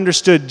clearly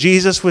understood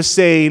Jesus was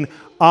saying,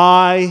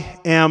 I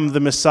am the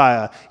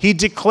Messiah. He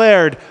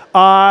declared,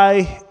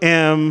 I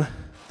am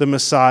the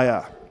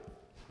Messiah.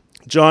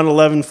 John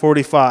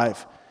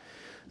 11:45.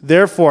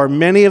 Therefore,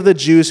 many of the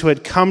Jews who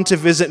had come to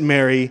visit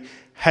Mary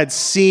had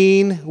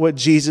seen what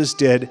Jesus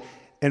did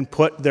and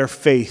put their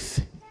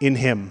faith in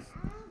him.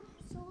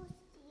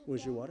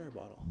 Where's your water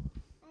bottle?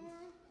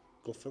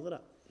 Go fill it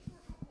up.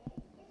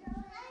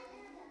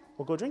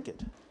 Well, go drink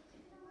it.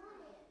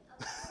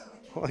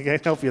 Well, I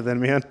can't help you then,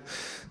 man.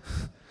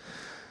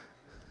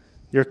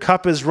 Your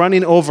cup is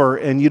running over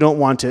and you don't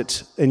want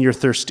it and you're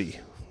thirsty.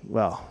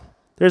 Well,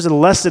 there's a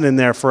lesson in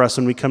there for us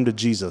when we come to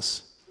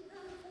Jesus.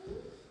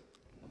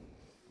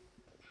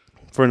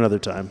 For another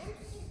time.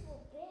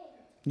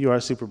 You are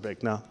super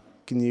big. Now,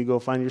 can you go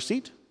find your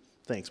seat?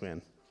 Thanks,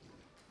 man.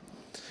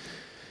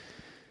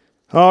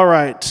 All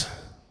right.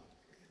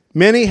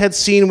 Many had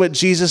seen what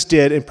Jesus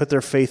did and put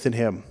their faith in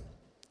him.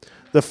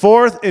 The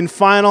fourth and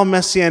final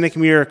messianic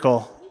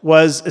miracle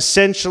was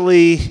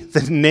essentially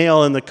the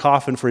nail in the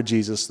coffin for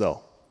Jesus,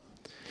 though.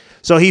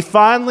 So he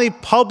finally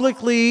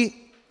publicly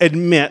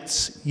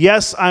admits,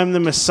 yes, I'm the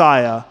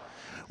Messiah,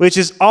 which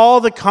is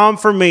all the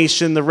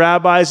confirmation the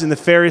rabbis and the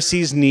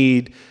Pharisees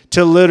need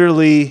to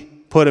literally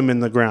put him in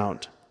the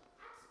ground.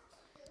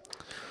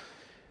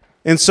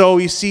 And so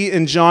you see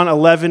in John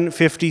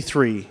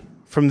 11:53,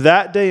 from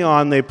that day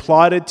on, they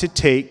plotted to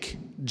take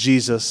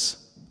Jesus'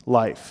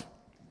 life.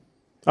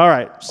 All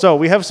right, so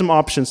we have some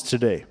options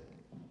today.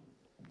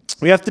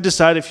 We have to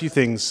decide a few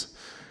things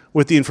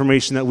with the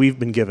information that we've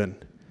been given.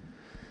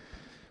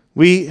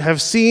 We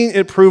have seen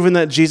it proven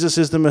that Jesus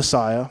is the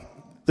Messiah.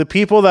 The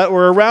people that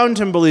were around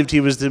him believed he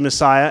was the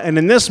Messiah. And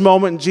in this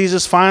moment,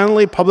 Jesus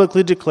finally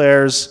publicly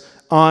declares,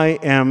 I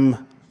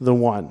am the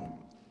one.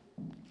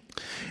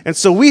 And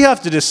so we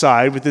have to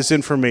decide with this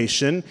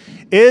information,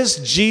 is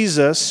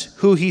Jesus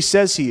who he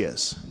says he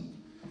is?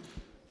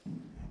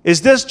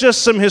 Is this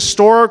just some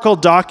historical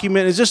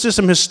document? Is this just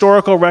some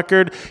historical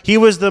record? He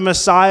was the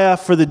Messiah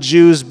for the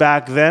Jews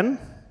back then?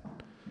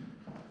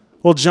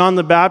 Well, John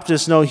the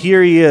Baptist, no,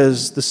 here he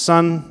is, the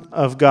Son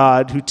of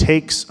God who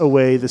takes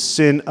away the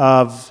sin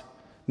of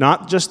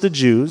not just the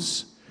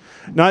Jews,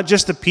 not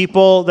just the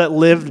people that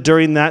lived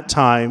during that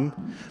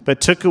time,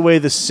 but took away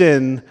the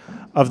sin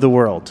of the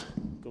world.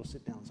 Go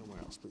sit down somewhere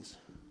else, please.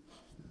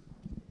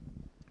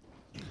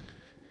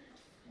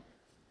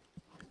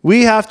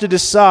 We have to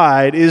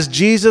decide, is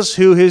Jesus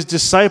who his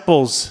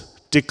disciples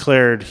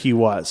declared he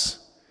was?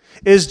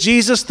 Is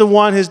Jesus the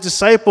one his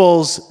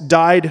disciples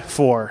died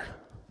for?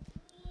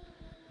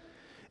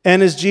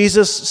 And is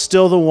Jesus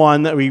still the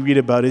one that we read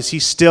about? Is he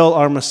still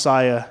our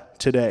Messiah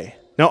today?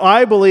 Now,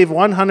 I believe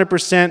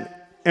 100%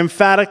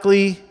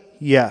 emphatically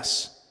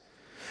yes.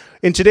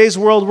 In today's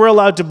world, we're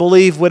allowed to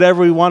believe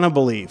whatever we want to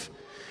believe.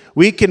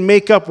 We can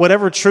make up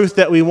whatever truth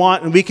that we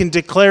want, and we can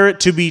declare it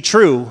to be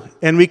true.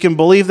 And we can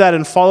believe that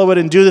and follow it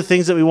and do the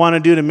things that we want to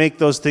do to make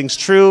those things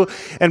true.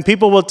 And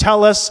people will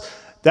tell us,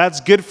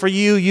 that's good for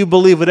you. You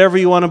believe whatever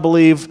you want to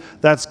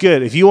believe. That's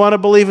good. If you want to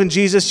believe in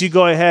Jesus, you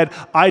go ahead.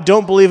 I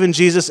don't believe in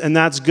Jesus, and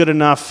that's good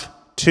enough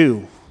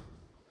too.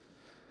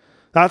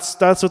 That's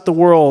what the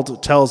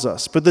world tells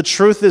us. But the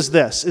truth is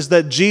this, is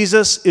that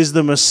Jesus is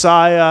the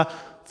Messiah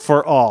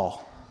for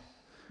all.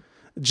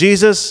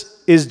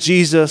 Jesus is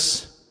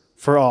Jesus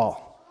for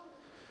all.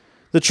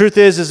 The truth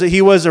is that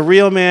he was a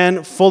real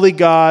man, fully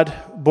God,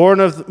 born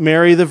of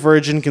Mary the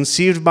Virgin,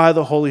 conceived by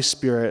the Holy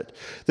Spirit.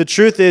 The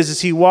truth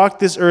is he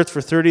walked this earth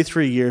for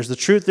 33 years. The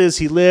truth is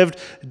he lived,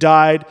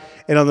 died,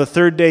 and on the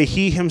third day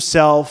he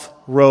himself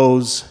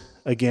rose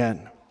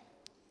again.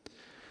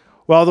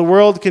 While the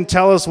world can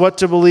tell us what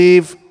to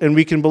believe, and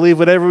we can believe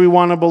whatever we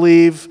want to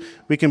believe,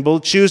 we can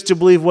choose to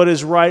believe what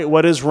is right,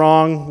 what is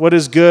wrong, what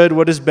is good,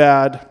 what is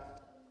bad.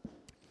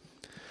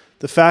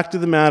 The fact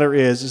of the matter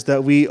is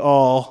that we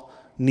all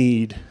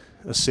need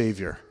a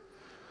Savior.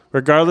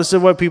 Regardless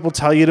of what people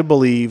tell you to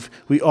believe,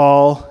 we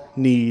all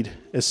need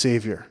a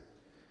Savior.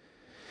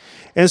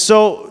 And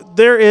so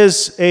there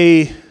is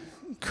a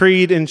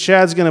creed, and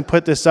Chad's going to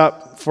put this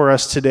up for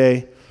us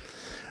today.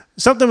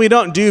 Something we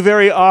don't do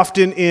very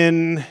often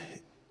in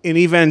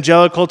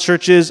evangelical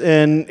churches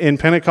and in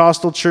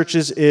Pentecostal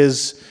churches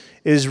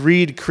is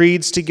read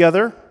creeds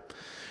together.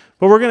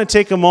 But we're going to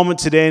take a moment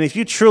today, and if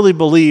you truly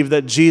believe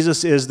that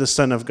Jesus is the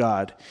Son of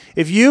God,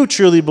 if you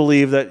truly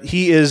believe that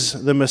he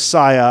is the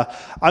Messiah,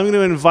 I'm going to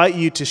invite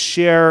you to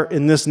share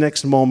in this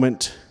next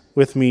moment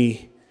with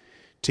me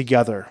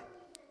together.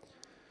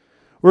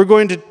 We're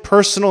going to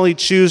personally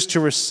choose to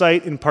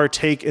recite and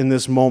partake in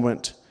this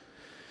moment.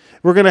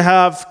 We're going to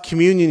have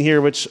communion here,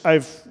 which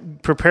I've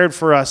prepared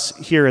for us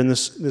here in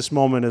this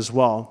moment as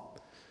well.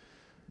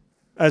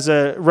 As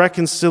a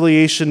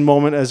reconciliation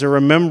moment, as a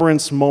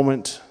remembrance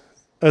moment,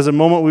 as a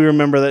moment we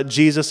remember that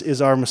Jesus is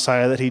our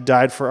Messiah, that he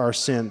died for our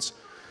sins.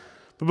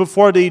 But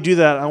before they do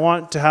that, I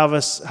want to have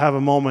us have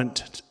a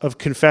moment of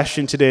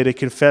confession today to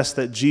confess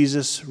that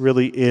Jesus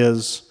really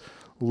is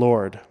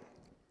Lord.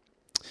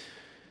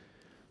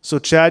 So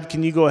Chad,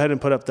 can you go ahead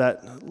and put up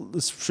that?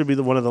 This should be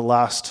one of the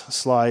last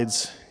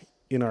slides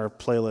in our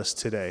playlist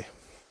today.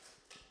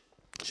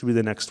 Should be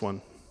the next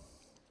one.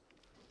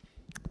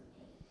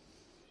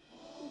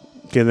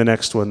 Okay, the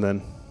next one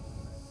then.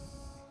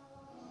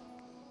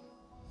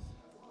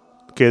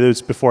 Okay,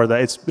 it's before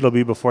that. It'll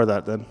be before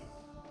that then.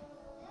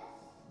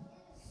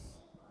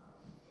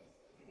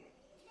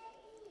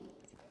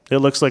 It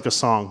looks like a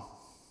song.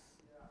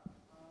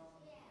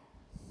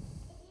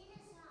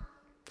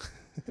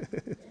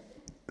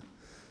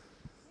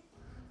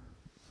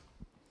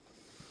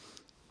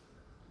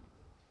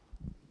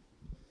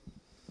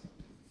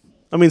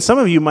 I mean, some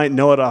of you might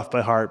know it off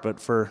by heart, but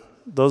for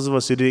those of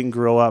us who didn't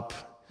grow up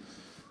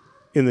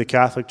in the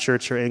Catholic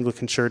Church or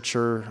Anglican Church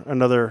or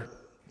another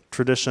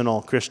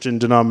traditional Christian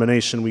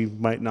denomination, we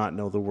might not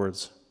know the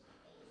words.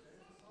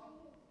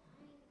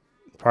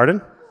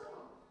 Pardon?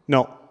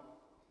 No.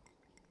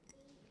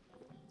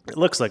 It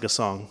looks like a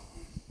song.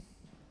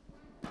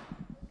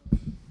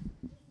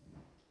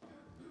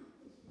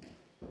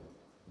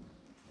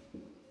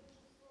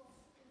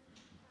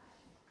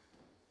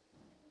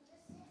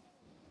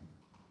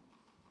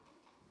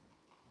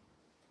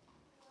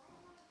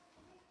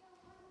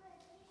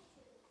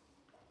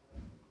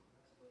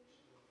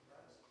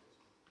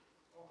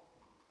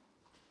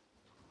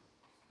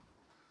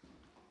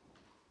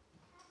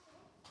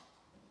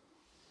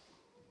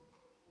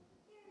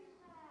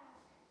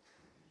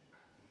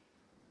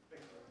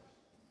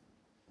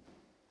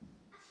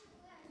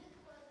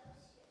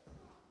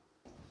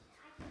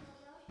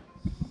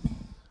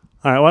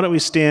 All right, why don't we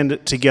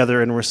stand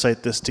together and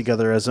recite this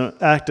together as an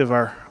act of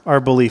our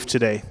belief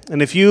today. And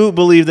if you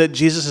believe that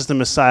Jesus is the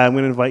Messiah, I'm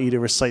going to invite you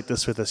to recite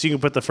this with us. You can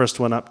put the first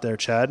one up there,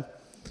 Chad.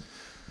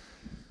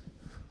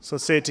 So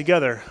let's say it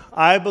together.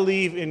 I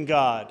believe in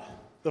God,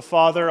 the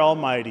Father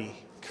Almighty,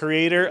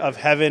 creator of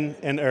heaven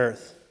and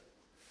earth.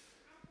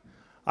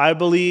 I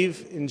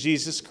believe in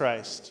Jesus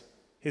Christ,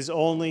 his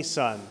only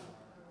Son,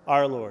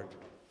 our Lord.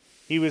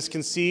 He was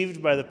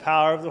conceived by the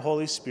power of the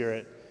Holy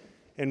Spirit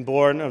and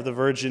born of the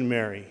Virgin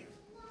Mary.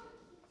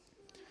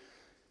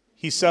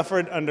 He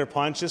suffered under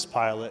Pontius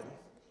Pilate,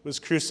 was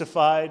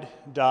crucified,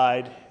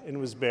 died, and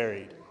was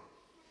buried.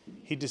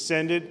 He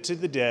descended to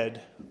the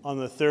dead. On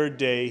the third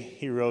day,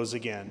 he rose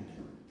again.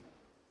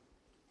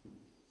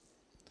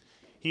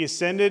 He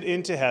ascended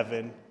into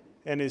heaven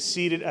and is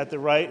seated at the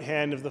right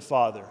hand of the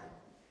Father,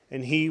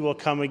 and he will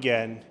come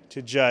again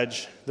to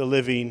judge the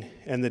living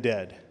and the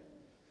dead.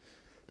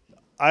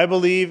 I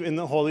believe in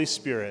the Holy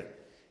Spirit,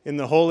 in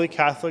the Holy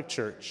Catholic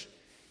Church,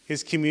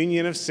 his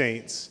communion of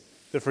saints,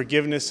 the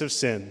forgiveness of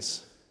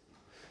sins,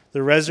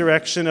 the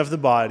resurrection of the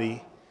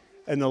body,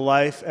 and the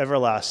life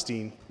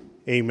everlasting.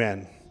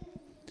 Amen.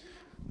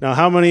 Now,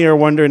 how many are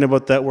wondering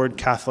about that word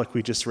Catholic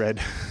we just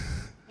read?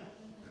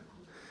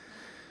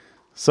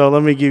 So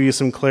let me give you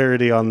some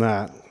clarity on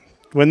that.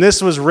 When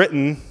this was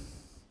written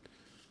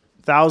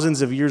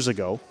thousands of years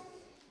ago,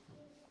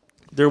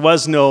 there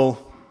was no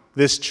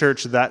this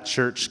church, that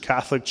church,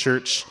 Catholic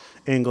Church,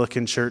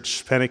 Anglican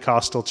Church,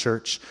 Pentecostal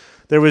Church.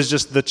 There was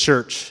just the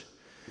church.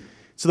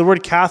 So the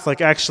word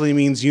Catholic actually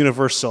means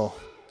universal,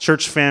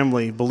 church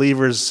family,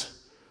 believers,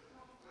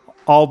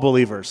 all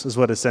believers is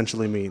what it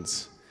essentially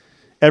means.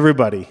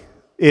 Everybody.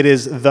 It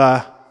is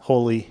the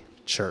Holy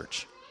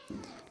Church, in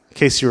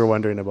case you were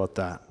wondering about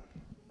that.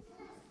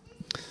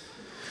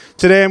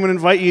 Today I'm going to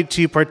invite you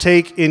to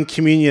partake in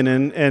communion,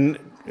 and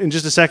in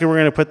just a second we're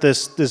going to put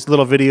this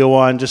little video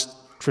on just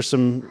for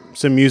some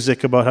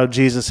music about how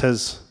Jesus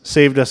has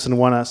saved us and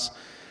won us.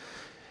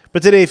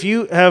 But today, if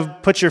you have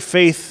put your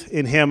faith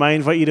in him, I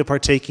invite you to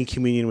partake in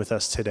communion with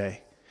us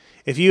today.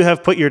 If you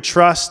have put your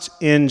trust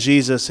in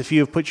Jesus, if you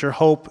have put your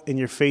hope and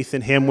your faith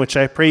in him, which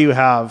I pray you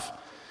have,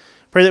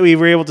 pray that we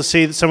were able to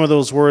say some of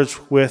those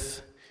words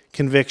with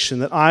conviction,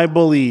 that I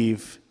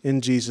believe in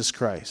Jesus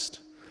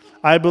Christ.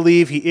 I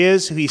believe he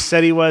is who he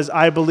said he was.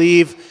 I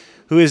believe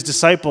who his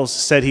disciples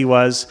said he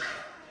was.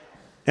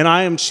 And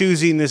I am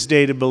choosing this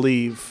day to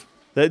believe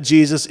that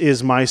Jesus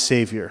is my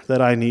Savior,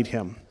 that I need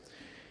him.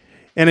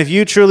 And if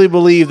you truly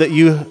believe that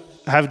you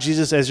have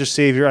Jesus as your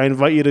Savior, I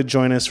invite you to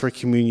join us for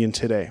communion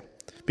today,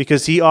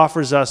 because he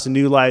offers us a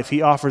new life.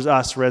 He offers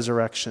us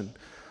resurrection.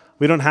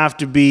 We don't have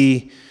to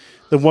be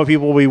the what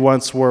people we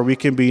once were. We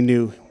can be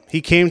new.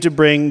 He came to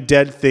bring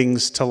dead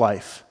things to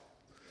life.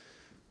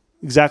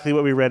 Exactly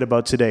what we read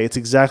about today. It's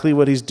exactly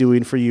what he's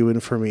doing for you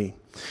and for me.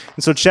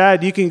 And so,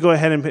 Chad, you can go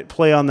ahead and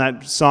play on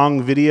that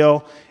song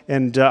video,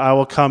 and I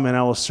will come and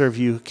I will serve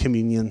you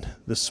communion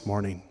this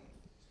morning.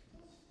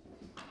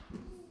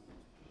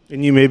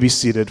 And you may be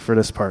seated for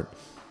this part.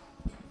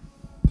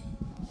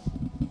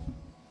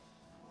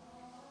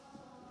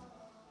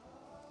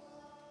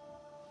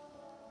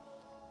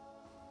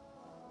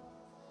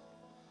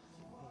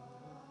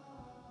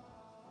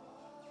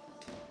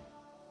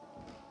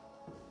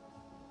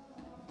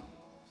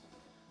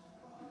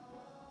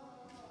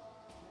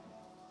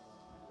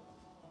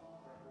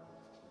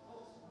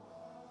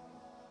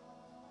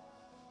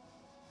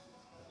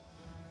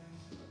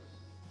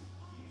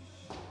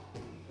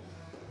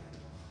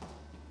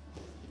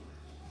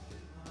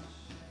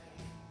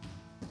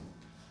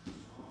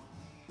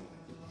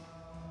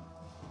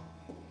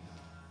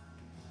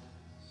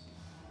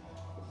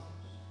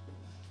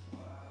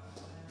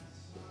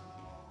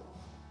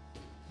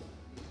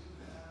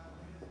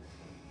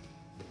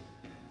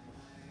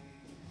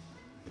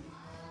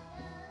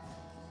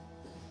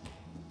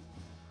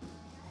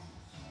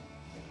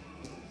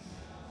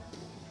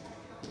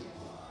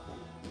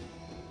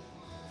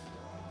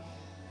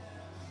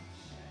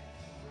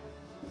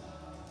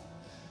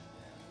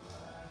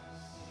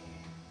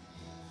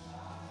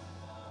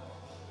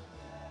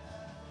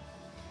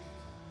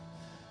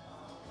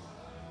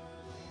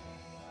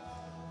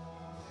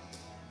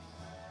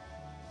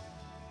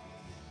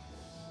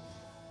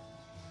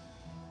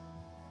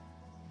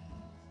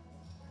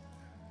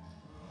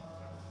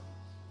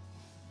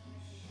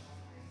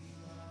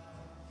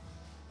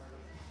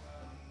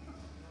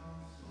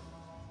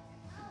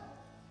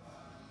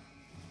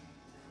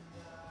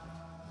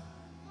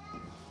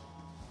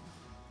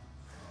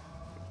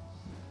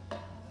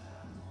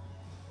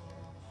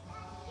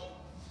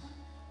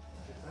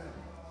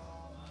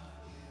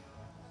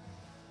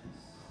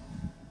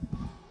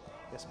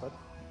 this, bud.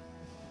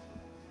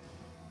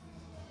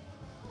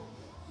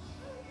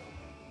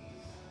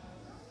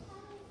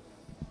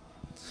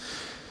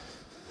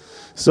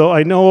 So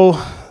I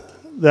know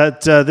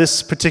that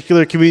this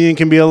particular communion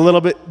can be a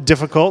little bit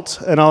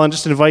difficult, and I'll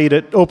just invite you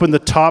to open the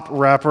top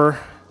wrapper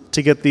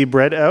to get the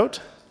bread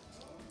out.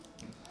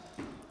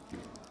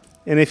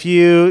 And if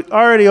you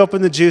already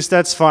opened the juice,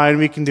 that's fine.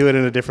 We can do it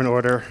in a different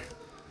order.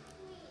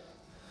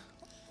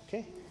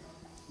 Okay.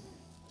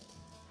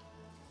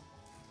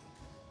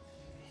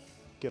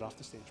 Get off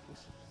the stage,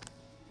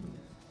 please.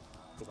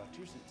 Go back to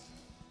your seats.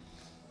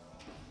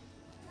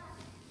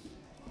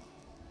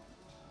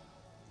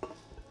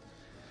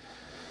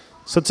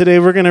 So today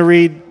we're going to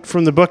read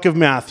from the book of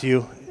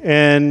Matthew,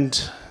 and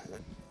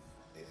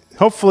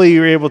hopefully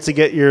you're able to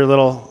get your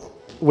little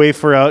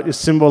wafer out, a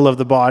symbol of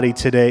the body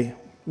today,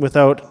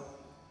 without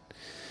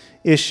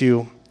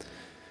issue.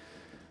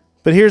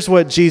 But here's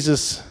what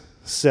Jesus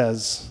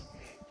says.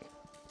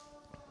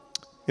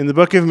 In the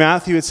book of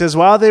Matthew, it says,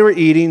 while they were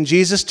eating,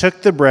 Jesus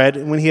took the bread,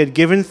 and when he had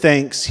given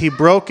thanks, he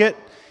broke it,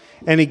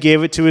 and he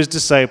gave it to his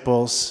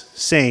disciples,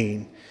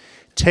 saying,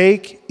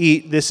 take,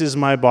 eat, this is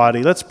my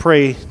body. Let's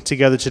pray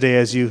together today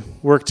as you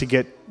work to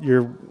get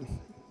your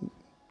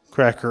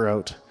cracker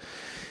out.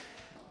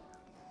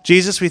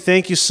 Jesus, we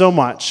thank you so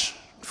much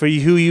for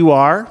who you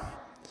are.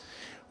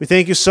 We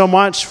thank you so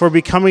much for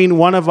becoming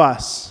one of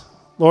us.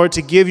 Lord,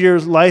 to give your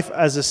life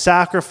as a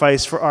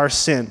sacrifice for our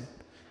sin.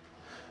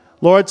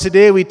 Lord,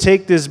 today we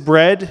take this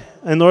bread,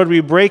 and Lord, we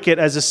break it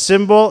as a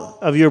symbol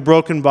of your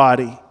broken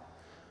body.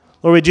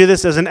 Lord, we do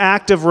this as an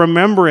act of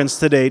remembrance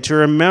today, to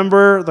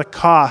remember the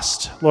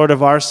cost, Lord,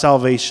 of our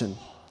salvation.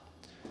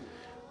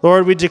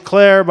 Lord, we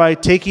declare by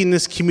taking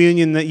this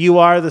communion that you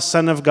are the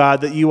Son of God,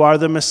 that you are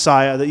the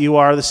Messiah, that you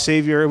are the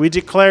Savior. We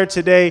declare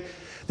today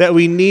that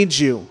we need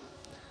you.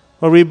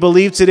 Lord, we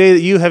believe today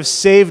that you have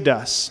saved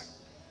us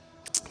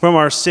from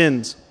our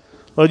sins.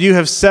 Lord, you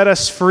have set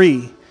us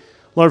free,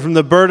 Lord, from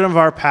the burden of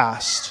our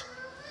past.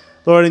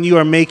 Lord, and you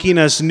are making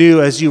us new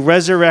as you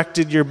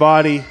resurrected your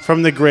body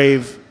from the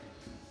grave.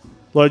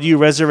 Lord, you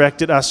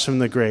resurrected us from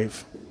the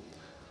grave.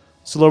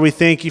 So, Lord, we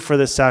thank you for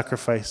this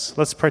sacrifice.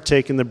 Let's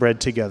partake in the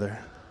bread together.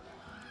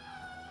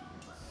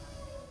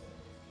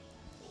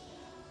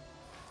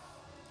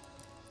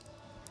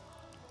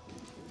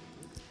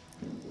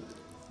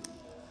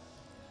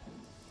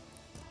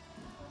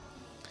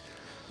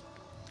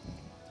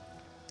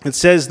 It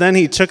says, then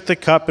he took the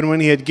cup, and when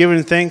he had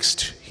given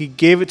thanks, he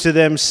gave it to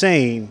them,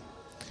 saying,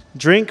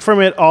 drink from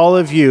it, all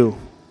of you.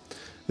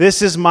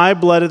 This is my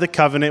blood of the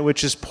covenant,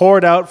 which is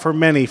poured out for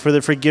many for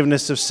the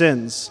forgiveness of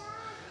sins.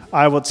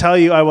 I will tell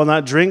you, I will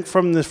not drink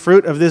from the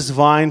fruit of this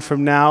vine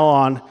from now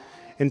on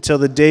until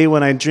the day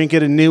when I drink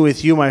it anew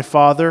with you, my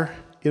Father,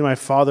 in my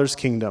Father's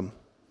kingdom.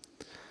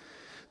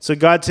 So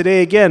God,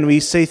 today again, we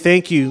say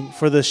thank you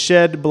for the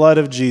shed blood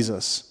of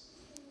Jesus.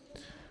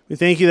 We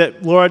thank you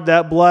that, Lord,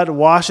 that blood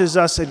washes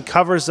us and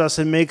covers us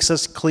and makes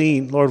us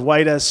clean, Lord,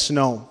 white as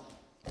snow.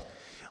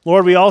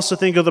 Lord, we also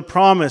think of the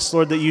promise,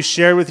 Lord, that you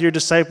shared with your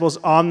disciples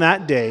on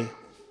that day.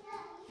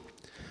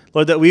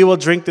 Lord, that we will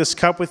drink this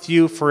cup with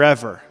you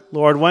forever.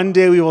 Lord, one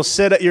day we will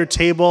sit at your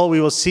table, we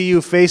will see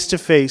you face to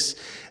face,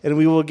 and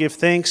we will give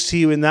thanks to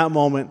you in that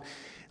moment.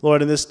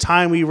 Lord, in this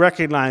time we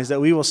recognize that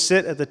we will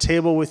sit at the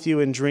table with you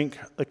and drink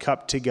the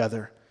cup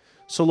together.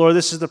 So, Lord,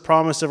 this is the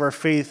promise of our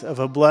faith of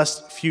a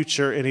blessed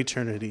future in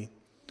eternity.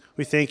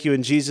 We thank you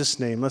in Jesus'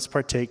 name. Let's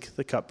partake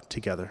the cup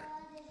together.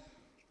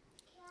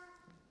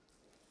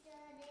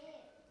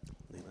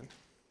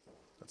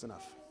 That's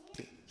enough.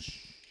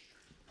 Shh.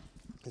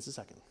 Just a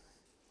second.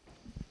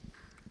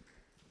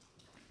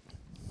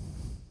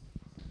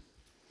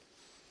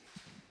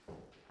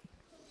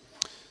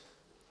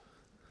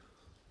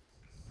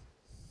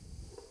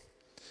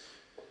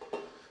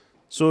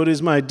 So it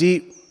is my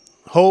deep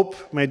hope,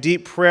 my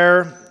deep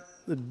prayer,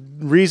 the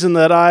reason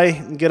that I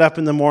get up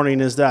in the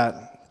morning is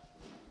that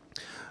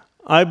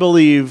I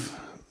believe,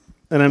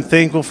 and I'm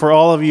thankful for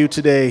all of you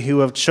today who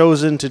have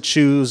chosen to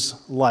choose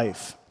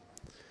life.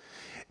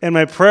 And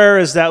my prayer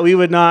is that we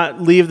would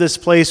not leave this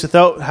place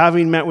without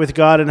having met with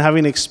God and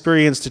having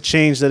experienced a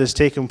change that has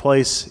taken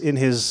place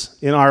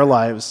in our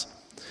lives.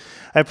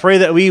 I pray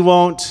that we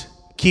won't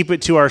keep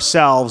it to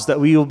ourselves, that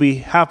we will be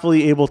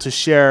happily able to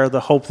share the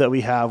hope that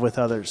we have with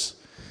others.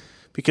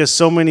 Because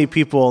so many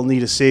people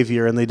need a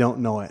Savior and they don't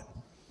know it.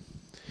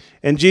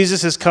 And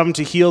Jesus has come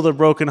to heal the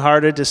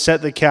brokenhearted, to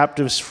set the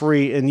captives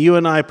free. And you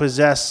and I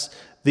possess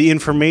the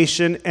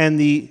information and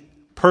the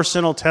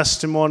personal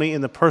testimony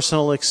and the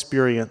personal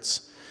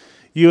experience.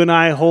 You and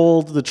I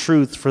hold the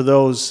truth for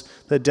those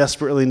that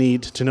desperately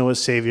need to know a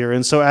Savior.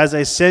 And so as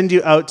I send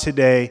you out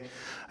today,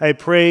 I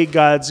pray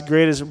God's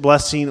greatest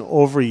blessing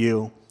over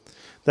you,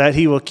 that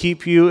he will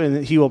keep you and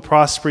that he will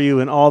prosper you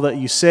in all that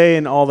you say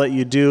and all that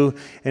you do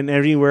and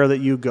everywhere that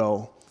you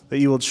go, that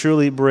you will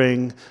truly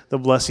bring the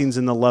blessings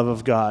and the love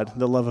of God,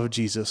 the love of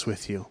Jesus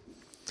with you.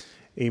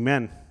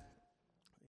 Amen.